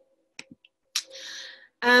trait.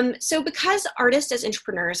 So because artists as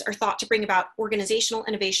entrepreneurs are thought to bring about organizational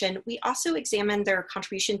innovation, we also examine their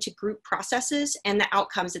contribution to group processes and the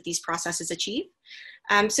outcomes that these processes achieve.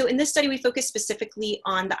 So in this study, we focus specifically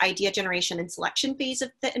on the idea generation and selection phase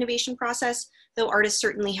of the innovation process, though artists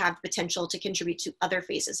certainly have potential to contribute to other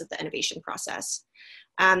phases of the innovation process.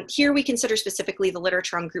 Here we consider specifically the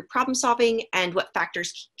literature on group problem solving and what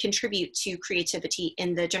factors contribute to creativity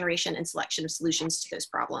in the generation and selection of solutions to those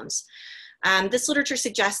problems. This literature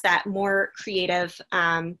suggests that more creative,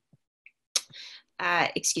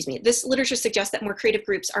 this literature suggests that more creative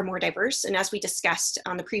groups are more diverse. And as we discussed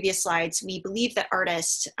on the previous slides, we believe that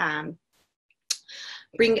artists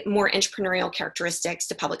bring more entrepreneurial characteristics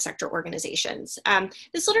to public sector organizations.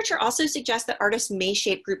 This literature also suggests that artists may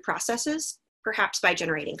shape group processes, perhaps by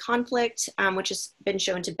generating conflict, which has been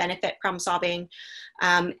shown to benefit problem solving,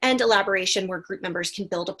 and elaboration where group members can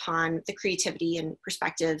build upon the creativity and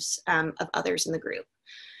perspectives of others in the group.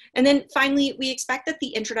 And then finally, we expect that the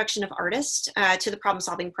introduction of artists to the problem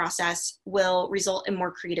solving process will result in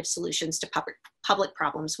more creative solutions to public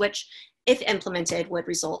problems, which, if implemented, would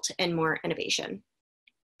result in more innovation.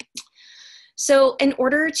 So in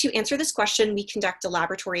order to answer this question, we conduct a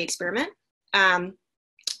laboratory experiment.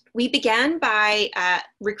 We began by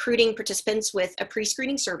recruiting participants with a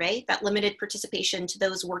pre-screening survey that limited participation to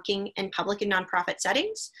those working in public and nonprofit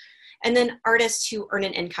settings, and then artists who earn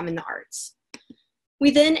an income in the arts. We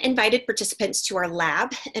then invited participants to our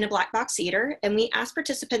lab in a black box theater, and we asked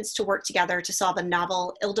participants to work together to solve a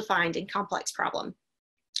novel, ill-defined, and complex problem,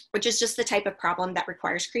 which is just the type of problem that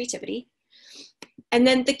requires creativity. And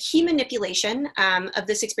then the key manipulation of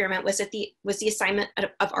this experiment was the assignment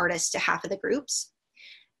of artists to half of the groups.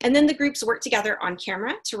 And then the groups worked together on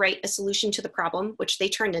camera to write a solution to the problem, which they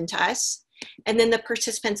turned into us. And then the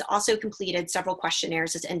participants also completed several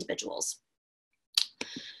questionnaires as individuals.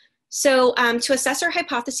 So to assess our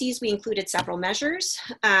hypotheses, we included several measures.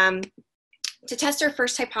 To test our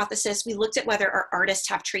first hypothesis, we looked at whether our artists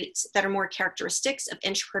have traits that are more characteristics of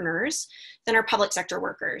entrepreneurs than our public sector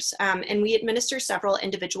workers. And we administer several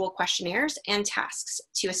individual questionnaires and tasks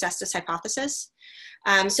to assess this hypothesis.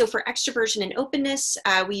 So for extroversion and openness,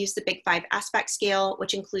 we use the Big 5 aspect scale,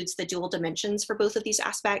 which includes the dual dimensions for both of these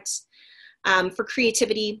aspects. For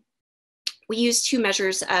creativity, we use 2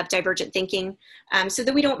 measures of divergent thinking. So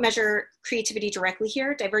that we don't measure creativity directly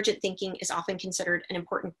here, divergent thinking is often considered an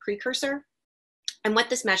important precursor. And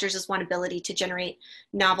what this measures is one ability to generate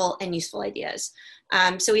novel and useful ideas.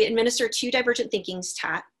 So we administer 2 divergent thinking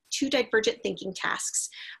tasks.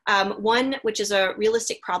 One, which is a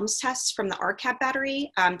realistic problems test from the RCAB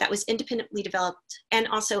battery that was independently developed and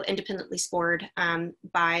also independently scored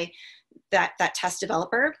by that test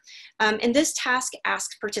developer. And this task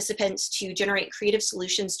asks participants to generate creative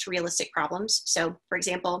solutions to realistic problems. So for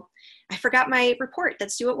example, I forgot my report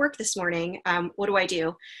that's due at work this morning. What do I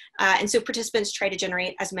do? And so participants try to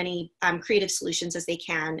generate as many creative solutions as they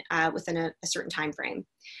can within a certain time frame.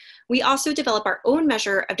 We also develop our own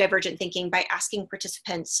measure of divergent thinking by asking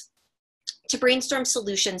participants to brainstorm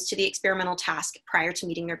solutions to the experimental task prior to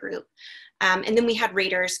meeting their group. And then we had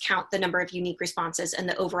raters count the number of unique responses and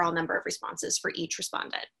the overall number of responses for each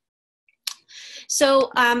respondent.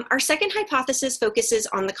 So our second hypothesis focuses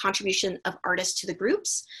on the contribution of artists to the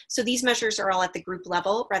groups. So these measures are all at the group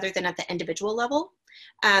level rather than at the individual level.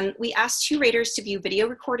 We asked 2 raters to view video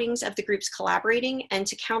recordings of the groups collaborating and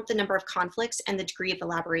to count the number of conflicts and the degree of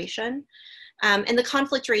elaboration. And the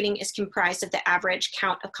conflict rating is comprised of the average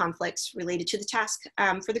count of conflicts related to the task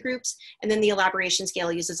for the groups, and then the elaboration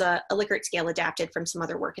scale uses a Likert scale adapted from some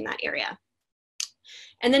other work in that area.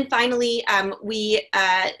 And then finally, we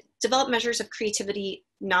developed measures of creativity,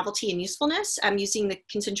 novelty, and usefulness using the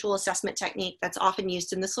consensual assessment technique that's often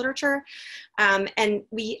used in this literature. And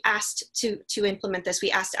we asked to implement this,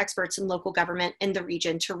 we asked experts in local government in the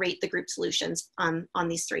region to rate the group solutions on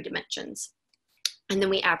these 3 dimensions. And then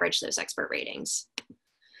we averaged those expert ratings.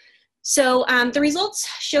 So the results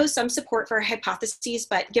show some support for our hypotheses,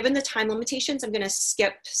 but given the time limitations, I'm going to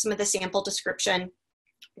skip some of the sample description,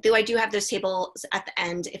 though I do have those tables at the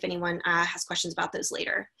end if anyone has questions about those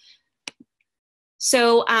later.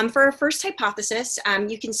 So for our first hypothesis,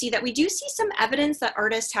 you can see that we do see some evidence that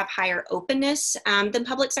artists have higher openness than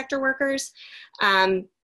public sector workers.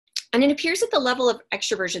 And it appears that the level of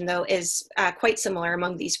extroversion, though, is quite similar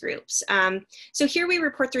among these groups. So here we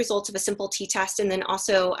report the results of a simple t-test and then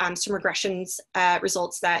also some regressions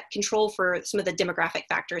results that control for some of the demographic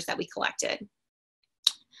factors that we collected.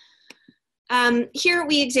 Here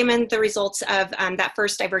we examined the results of that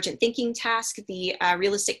first divergent thinking task, the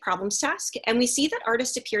realistic problems task, and we see that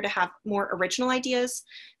artists appear to have more original ideas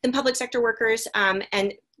than public sector workers.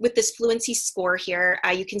 And with this fluency score here,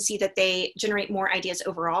 you can see that they generate more ideas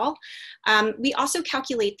overall. We also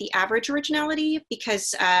calculate the average originality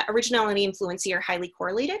because originality and fluency are highly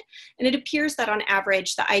correlated. And it appears that on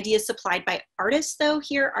average, the ideas supplied by artists, though,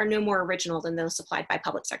 here are no more original than those supplied by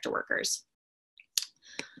public sector workers.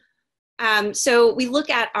 So we look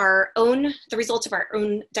at the results of our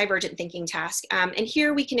own divergent thinking task. And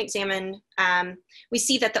here we can examine, we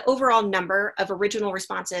see that the overall number of original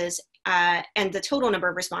responses and the total number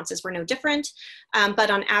of responses were no different,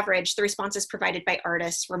 but on average, the responses provided by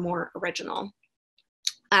artists were more original.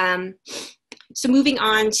 So moving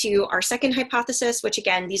on to our second hypothesis, which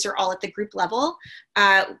again, these are all at the group level.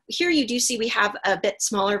 Here you do see we have a bit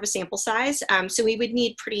smaller of a sample size, so we would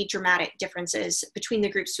need pretty dramatic differences between the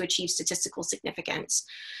groups to achieve statistical significance.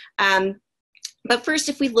 But first,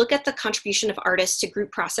 if we look at the contribution of artists to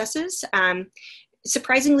group processes,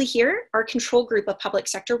 surprisingly here, our control group of public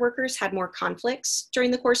sector workers had more conflicts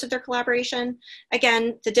during the course of their collaboration.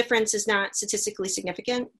 Again, the difference is not statistically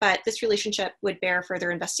significant, but this relationship would bear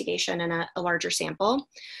further investigation in a larger sample.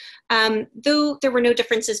 Though there were no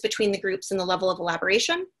differences between the groups in the level of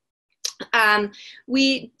elaboration,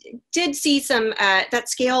 we did see some, that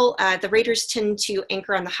scale, the raters tend to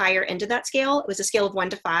anchor on the higher end of that scale. It was a scale of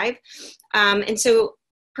 1 to 5. And so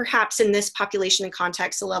perhaps in this population and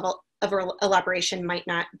context, the level of elaboration might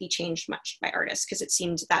not be changed much by artists because it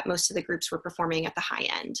seemed that most of the groups were performing at the high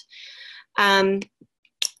end.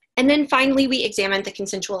 And then finally, we examined the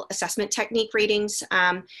consensual assessment technique ratings.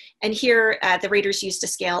 And here, the raters used a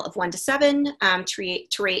scale of 1 to 7 to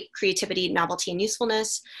rate creativity, novelty, and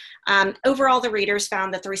usefulness. Overall, the raters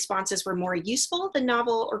found that the responses were more useful than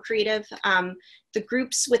novel or creative. The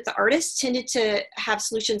groups with the artists tended to have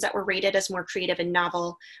solutions that were rated as more creative and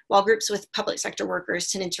novel, while groups with public sector workers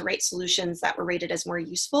tended to rate solutions that were rated as more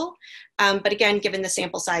useful. But again, given the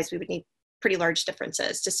sample size, we would need pretty large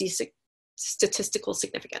differences to see statistical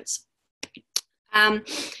significance.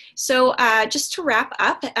 So just to wrap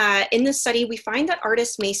up, in this study, we find that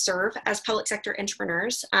artists may serve as public sector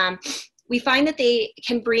entrepreneurs. We find that they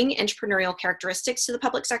can bring entrepreneurial characteristics to the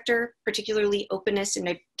public sector, particularly openness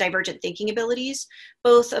and divergent thinking abilities,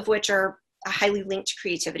 both of which are highly linked to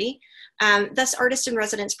creativity. Thus, artist in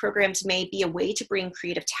residence programs may be a way to bring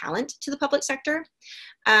creative talent to the public sector.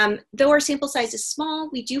 Though our sample size is small,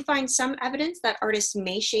 we do find some evidence that artists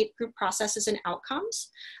may shape group processes and outcomes.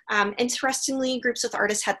 Interestingly, groups with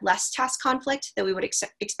artists had less task conflict, though we would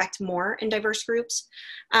expect more in diverse groups.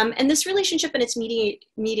 And this relationship and its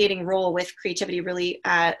mediating role with creativity really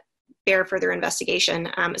bear further investigation,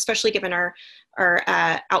 especially given our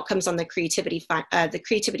outcomes on the creativity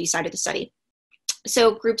side of the study.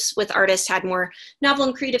 So groups with artists had more novel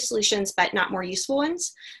and creative solutions, but not more useful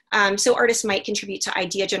ones. So artists might contribute to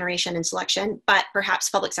idea generation and selection, but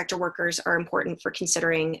perhaps public sector workers are important for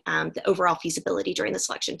considering the overall feasibility during the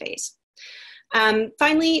selection phase.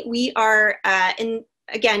 Finally, we are, in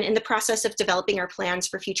the process of developing our plans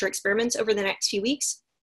for future experiments over the next few weeks.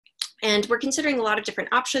 And we're considering a lot of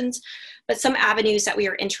different options, but some avenues that we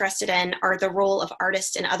are interested in are the role of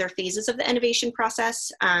artists in other phases of the innovation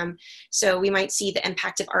process. So we might see the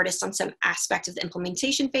impact of artists on some aspect of the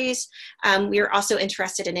implementation phase. We are also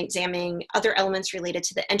interested in examining other elements related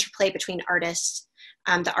to the interplay between artists,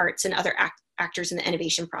 the arts, and other actors in the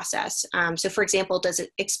innovation process. So for example, does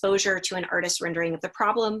exposure to an artist's rendering of the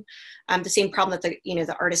problem, the same problem that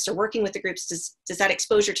the artists are working with the groups, does that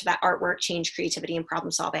exposure to that artwork change creativity and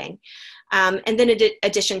problem solving? And then in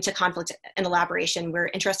addition to conflict and elaboration,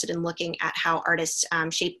 we're interested in looking at how artists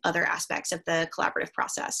shape other aspects of the collaborative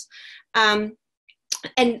process.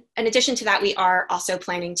 And in addition to that, we are also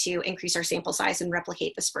planning to increase our sample size and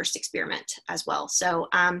replicate this first experiment as well. So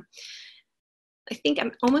I think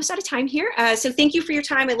I'm almost out of time here. So thank you for your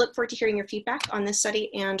time. I look forward to hearing your feedback on this study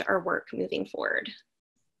and our work moving forward.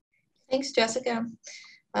 Thanks, Jessica.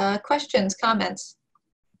 Questions, comments?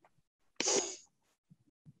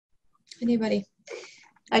 Anybody?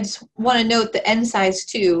 I just want to note the N size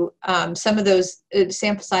too. Some of those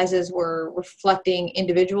sample sizes were reflecting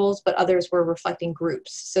individuals, but others were reflecting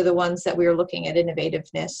groups. So the ones that we were looking at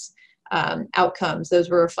innovativeness outcomes, those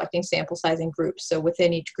were reflecting sample size in groups. So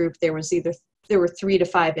within each group, there were 3 to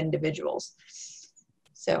 5 individuals.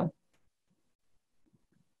 So,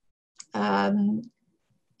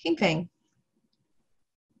 King Peng.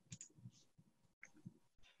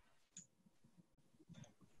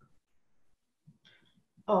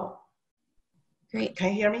 Oh, Great. can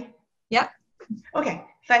you hear me? Yeah. Okay,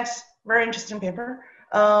 thanks. Very interesting paper.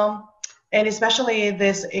 And especially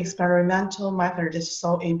this experimental method is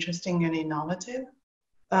so interesting and innovative.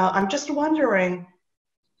 I'm just wondering,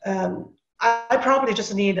 I probably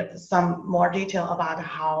just need some more detail about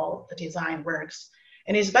how the design works.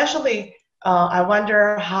 And especially, I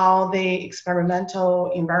wonder how the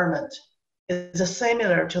experimental environment is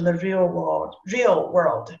similar to the real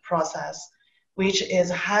world process, which is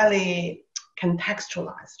highly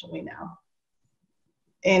contextualized, we know.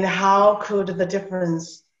 And how could the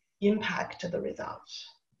difference impact the results?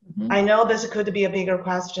 Mm-hmm. I know this could be a bigger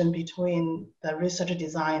question between the research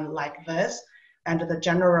design like this and the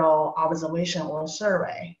general observation or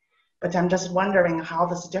survey, but I'm just wondering how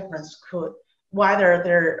this difference could, whether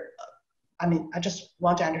there, I just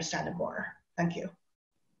want to understand it more. Thank you.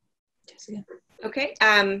 Jessica. Okay.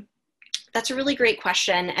 That's a really great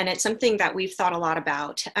question, and it's something that we've thought a lot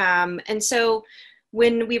about. And so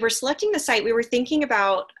when we were selecting the site, we were thinking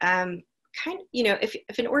about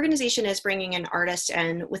if an organization is bringing an artist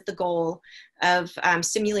in with the goal of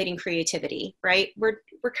stimulating creativity, right? We're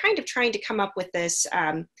kind of trying to come up with this,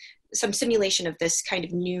 some simulation of this kind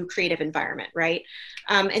of new creative environment, right?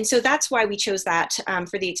 And so that's why we chose that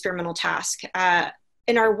for the experimental task.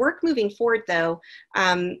 In our work moving forward, though,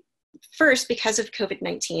 first, because of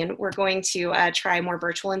COVID-19, we're going to try a more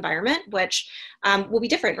virtual environment, which will be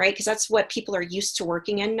different, right? Because that's what people are used to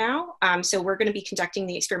working in now. So we're going to be conducting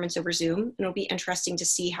the experiments over Zoom, and it'll be interesting to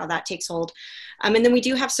see how that takes hold. And then we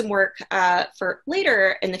do have some work for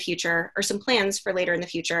later in the future, or some plans for later in the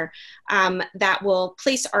future, that will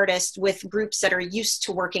place artists with groups that are used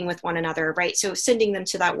to working with one another, right? So sending them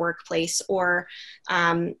to that workplace, or,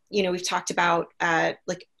 we've talked about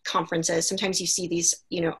like conferences. Sometimes you see these,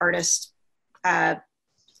 artists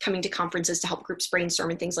coming to conferences to help groups brainstorm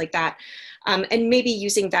and things like that. And maybe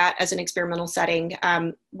using that as an experimental setting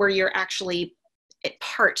where you're actually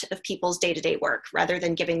part of people's day-to-day work rather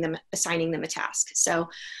than assigning them a task. So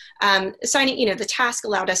assigning, the task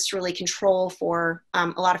allowed us to really control for a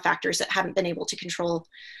lot of factors that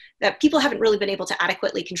that people haven't really been able to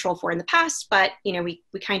adequately control for in the past, but, we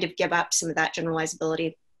kind of give up some of that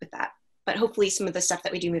generalizability with that. But hopefully some of the stuff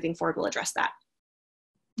that we do moving forward will address that.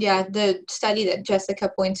 Yeah, the study that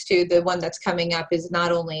Jessica points to, the one that's coming up, is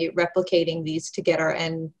not only replicating these to get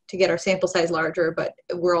our sample size larger, but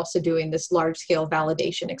we're also doing this large-scale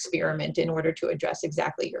validation experiment in order to address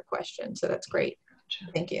exactly your question. So that's great.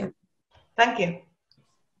 Thank you. Thank you.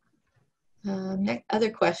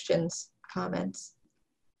 Other questions, comments,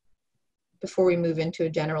 before we move into a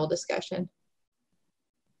general discussion?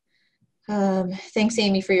 Thanks,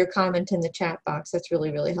 Amy, for your comment in the chat box. That's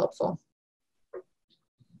really, really helpful.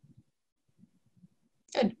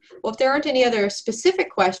 Good. Well, if there aren't any other specific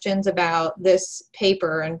questions about this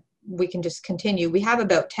paper, and we can just continue, we have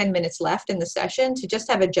about 10 minutes left in the session to just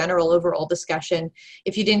have a general overall discussion.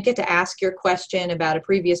 If you didn't get to ask your question about a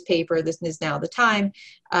previous paper, this is now the time.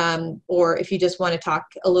 Or if you just want to talk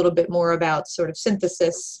a little bit more about sort of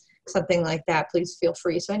synthesis, something like that, please feel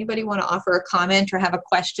free. So anybody want to offer a comment or have a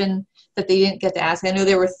question that they didn't get to ask? I know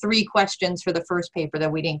there were 3 questions for the first paper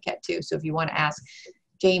that we didn't get to. So if you want to ask,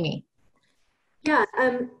 Jamie. Yeah,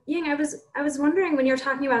 Ying, I was wondering, when you're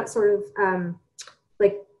talking about sort of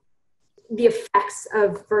like the effects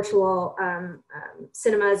of virtual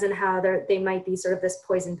cinemas and how they might be sort of this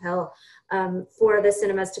poison pill for the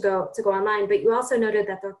cinemas to go online, but you also noted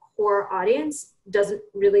that their core audience doesn't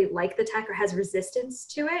really like the tech or has resistance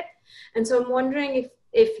to it. And so I'm wondering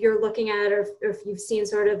if you're looking at, or if you've seen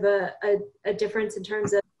sort of a difference in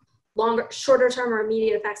terms of shorter term or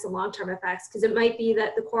immediate effects and long term effects, because it might be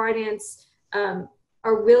that the core audience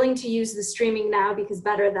are willing to use the streaming now because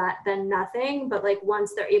better that than nothing, but like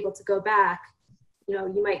once they're able to go back, you know,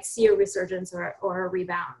 you might see a resurgence or a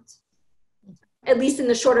rebound, at least in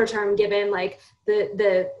the shorter term, given like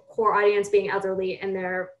the core audience being elderly and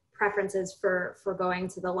their preferences for going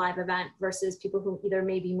to the live event versus people who either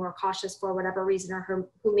may be more cautious for whatever reason or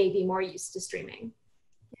who may be more used to streaming.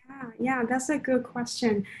 Yeah, that's a good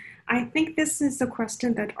question. I think this is a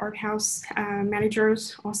question that art house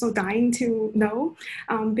managers also dying to know,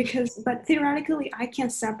 but theoretically I can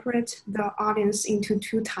separate the audience into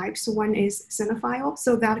two types. One is cinephile,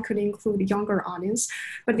 so that could include younger audience,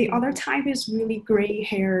 but the other type is really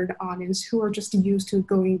gray-haired audience who are just used to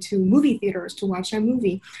going to movie theaters to watch a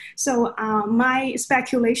movie. So my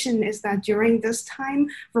speculation is that during this time,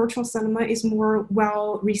 virtual cinema is more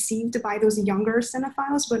well received by those younger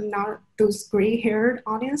cinephiles, but not those gray-haired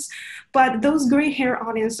audience. But those gray-haired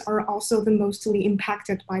audience are also the mostly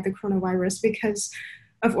impacted by the coronavirus because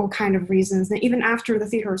of all kind of reasons. And even after the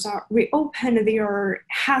theaters are reopened, they are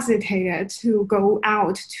hesitated to go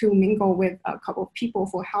out to mingle with a couple of people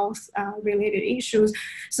for health related issues.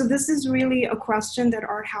 So this is really a question that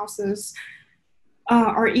art houses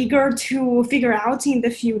are eager to figure out in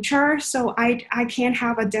the future. So I can't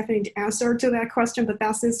have a definite answer to that question, but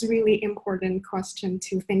that's a really important question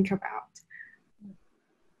to think about.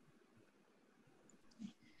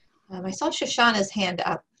 I saw Shoshana's hand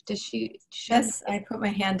up. Does she? Yes, I put my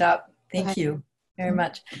hand up. Thank you very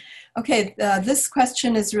much. Okay, this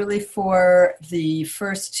question is really for the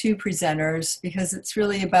first two presenters because it's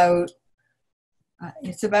really about,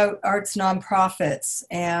 arts nonprofits,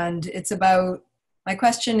 and it's about, my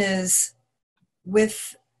question is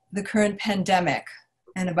with the current pandemic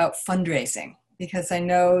and about fundraising, because I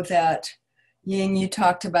know that Ying, you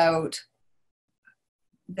talked about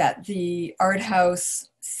that the art house,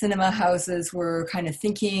 cinema houses were kind of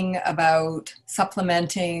thinking about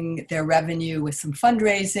supplementing their revenue with some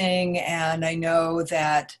fundraising. And I know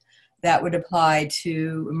that that would apply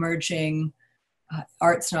to emerging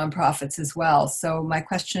arts nonprofits as well. So my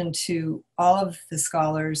question to all of the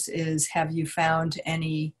scholars is, have you found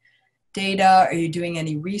any data? Are you doing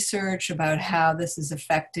any research about how this is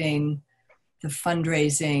affecting the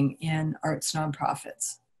fundraising in arts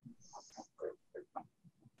nonprofits?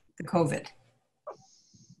 The COVID.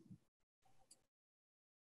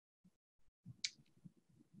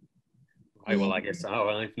 Well, I guess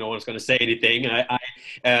if no one's going to say anything,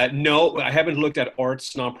 no, I haven't looked at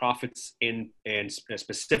arts nonprofits and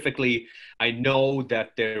specifically. I know that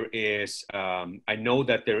there is an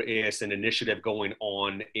initiative going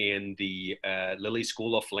on in the Lilly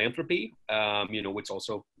School of Philanthropy, which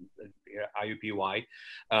also IUPUI,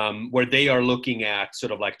 where they are looking at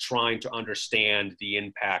sort of like trying to understand the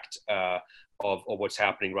impact of what's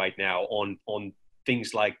happening right now on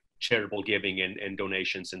things like charitable giving and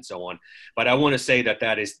donations and so on. But I want to say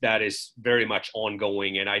that is very much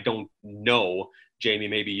ongoing, and I don't know, Jamie,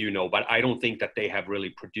 maybe you know, but I don't think that they have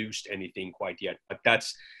really produced anything quite yet. But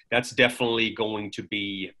that's definitely going to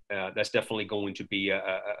be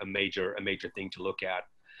a major thing to look at.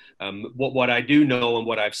 What I do know and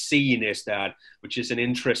what I've seen is that, which is an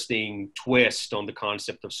interesting twist on the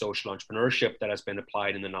concept of social entrepreneurship that has been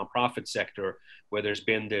applied in the nonprofit sector, where there's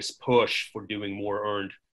been this push for doing more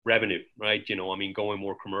earned revenue, right? Going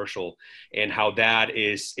more commercial, and how that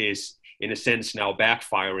is in a sense now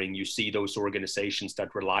backfiring. You see those organizations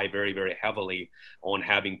that rely very, very heavily on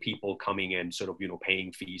having people coming in, sort of,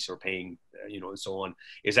 paying fees or paying, and so on,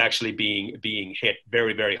 is actually being hit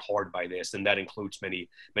very, very hard by this. And that includes many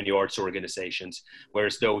arts organizations,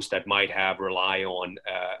 whereas those that might have rely on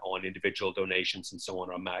individual donations and so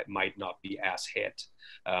on might not be as hit.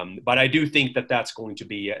 But I do think that's going to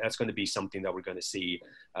be something that we're going to see.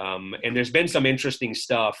 And there's been some interesting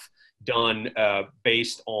stuff done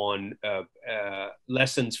based on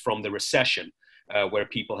lessons from the recession, where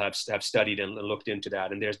people have studied and looked into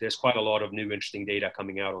that. And there's quite a lot of new interesting data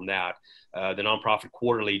coming out on that. The Nonprofit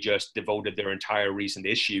Quarterly just devoted their entire recent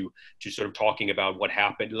issue to sort of talking about what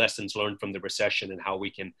happened, lessons learned from the recession, and how we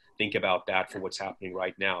can think about that for what's happening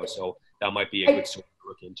right now. So that might be a good source to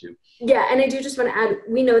look into. Yeah, and I do just want to add,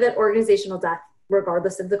 we know that organizational death,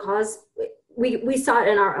 regardless of the cause, we saw it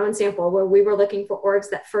in our own sample where we were looking for orgs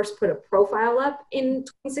that first put a profile up in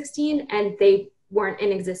 2016 and they weren't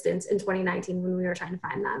in existence in 2019 when we were trying to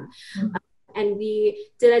find them. Mm-hmm. And we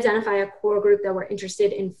did identify a core group that were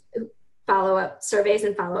interested in follow-up surveys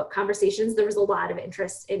and follow-up conversations, there was a lot of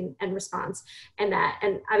interest in and response and that.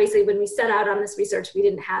 And obviously when we set out on this research, we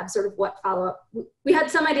didn't have sort of what follow-up, we had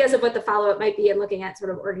some ideas of what the follow-up might be and looking at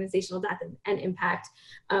sort of organizational depth and impact.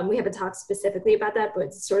 We haven't talked specifically about that, but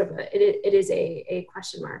it's sort of it is a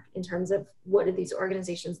question mark in terms of what do these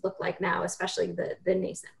organizations look like now, especially the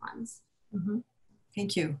nascent ones. Mm-hmm.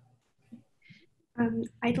 Thank you.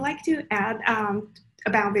 I'd like to add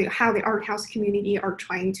about how the art house community are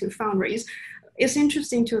trying to fundraise. It's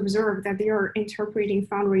interesting to observe that they are interpreting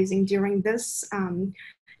fundraising during this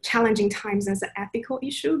challenging times as an ethical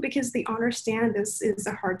issue, because they understand this is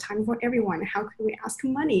a hard time for everyone. How can we ask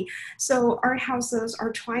money? So art houses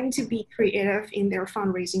are trying to be creative in their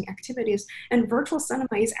fundraising activities, and virtual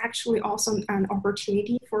cinema is actually also an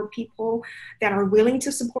opportunity for people that are willing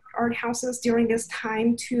to support art houses during this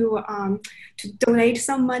time to donate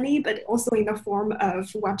some money, but also in the form of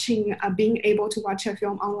watching, being able to watch a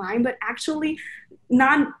film online. But actually,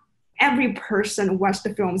 not every person watch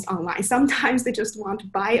the films online. Sometimes they just want to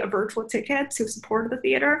buy a virtual ticket to support the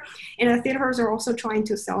theater. And the theaters are also trying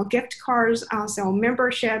to sell gift cards, sell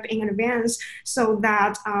membership in advance, so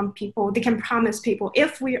that they can promise people,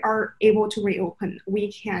 if we are able to reopen,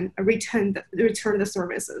 we can return the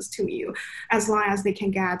services to you, as long as they can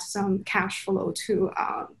get some cash flow to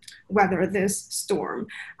weather this storm.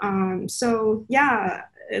 So yeah,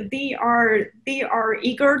 they are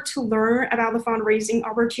eager to learn about the fundraising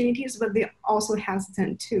opportunities, but they also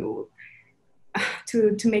hesitant to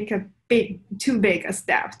make too big a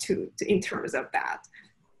step in terms of that.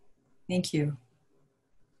 Thank you.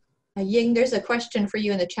 Ying, there's a question for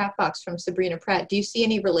you in the chat box from Sabrina Pratt. Do you see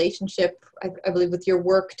any relationship, I believe, with your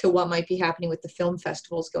work to what might be happening with the film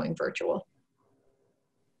festivals going virtual?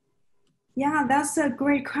 Yeah, that's a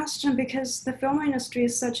great question, because the film industry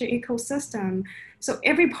is such an ecosystem. So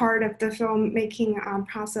every part of the filmmaking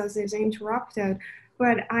process is interrupted.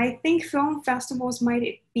 But I think film festivals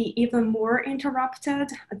might be even more interrupted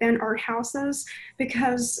than art houses,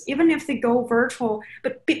 because even if they go virtual,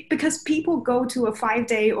 but because people go to a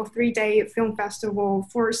 5-day or 3-day film festival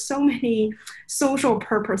for so many social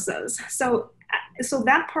purposes. So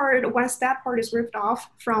that part, once that part is ripped off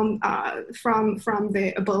from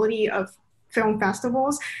the ability of film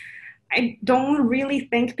festivals, I don't really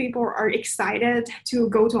think people are excited to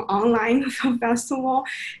go to online film festival.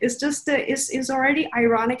 It's just it's already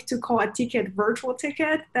ironic to call a ticket virtual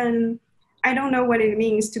ticket. Then I don't know what it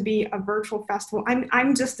means to be a virtual festival.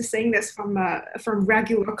 I'm just saying this from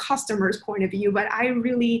regular customers' point of view, but I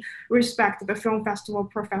really respect the film festival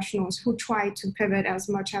professionals who try to pivot as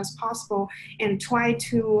much as possible and try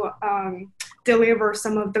to deliver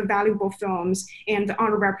some of the valuable films and the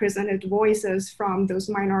underrepresented voices from those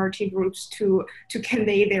minority groups to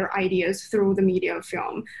convey their ideas through the media of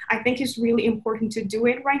film. I think it's really important to do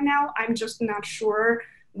it right now. I'm just not sure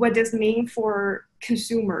what does it mean for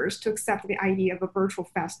consumers to accept the idea of a virtual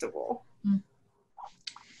festival.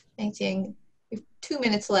 Thanks, Ying. We have 2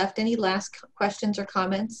 minutes left. Any last questions or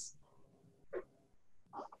comments?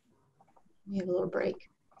 We have a little break.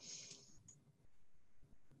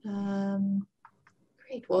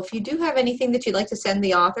 Great. Well, if you do have anything that you'd like to send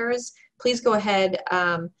the authors, please go ahead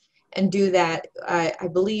and do that. I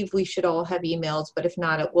believe we should all have emails, but if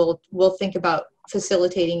not, we'll think about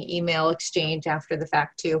facilitating email exchange after the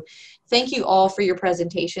fact too. Thank you all for your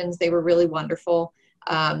presentations. They were really wonderful.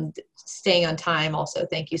 Staying on time also,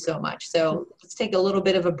 thank you so much. So let's take a little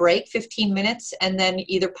bit of a break, 15 minutes, and then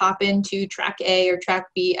either pop into track A or track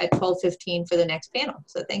B at 12:15 for the next panel.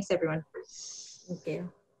 So thanks everyone. Thank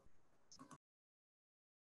you.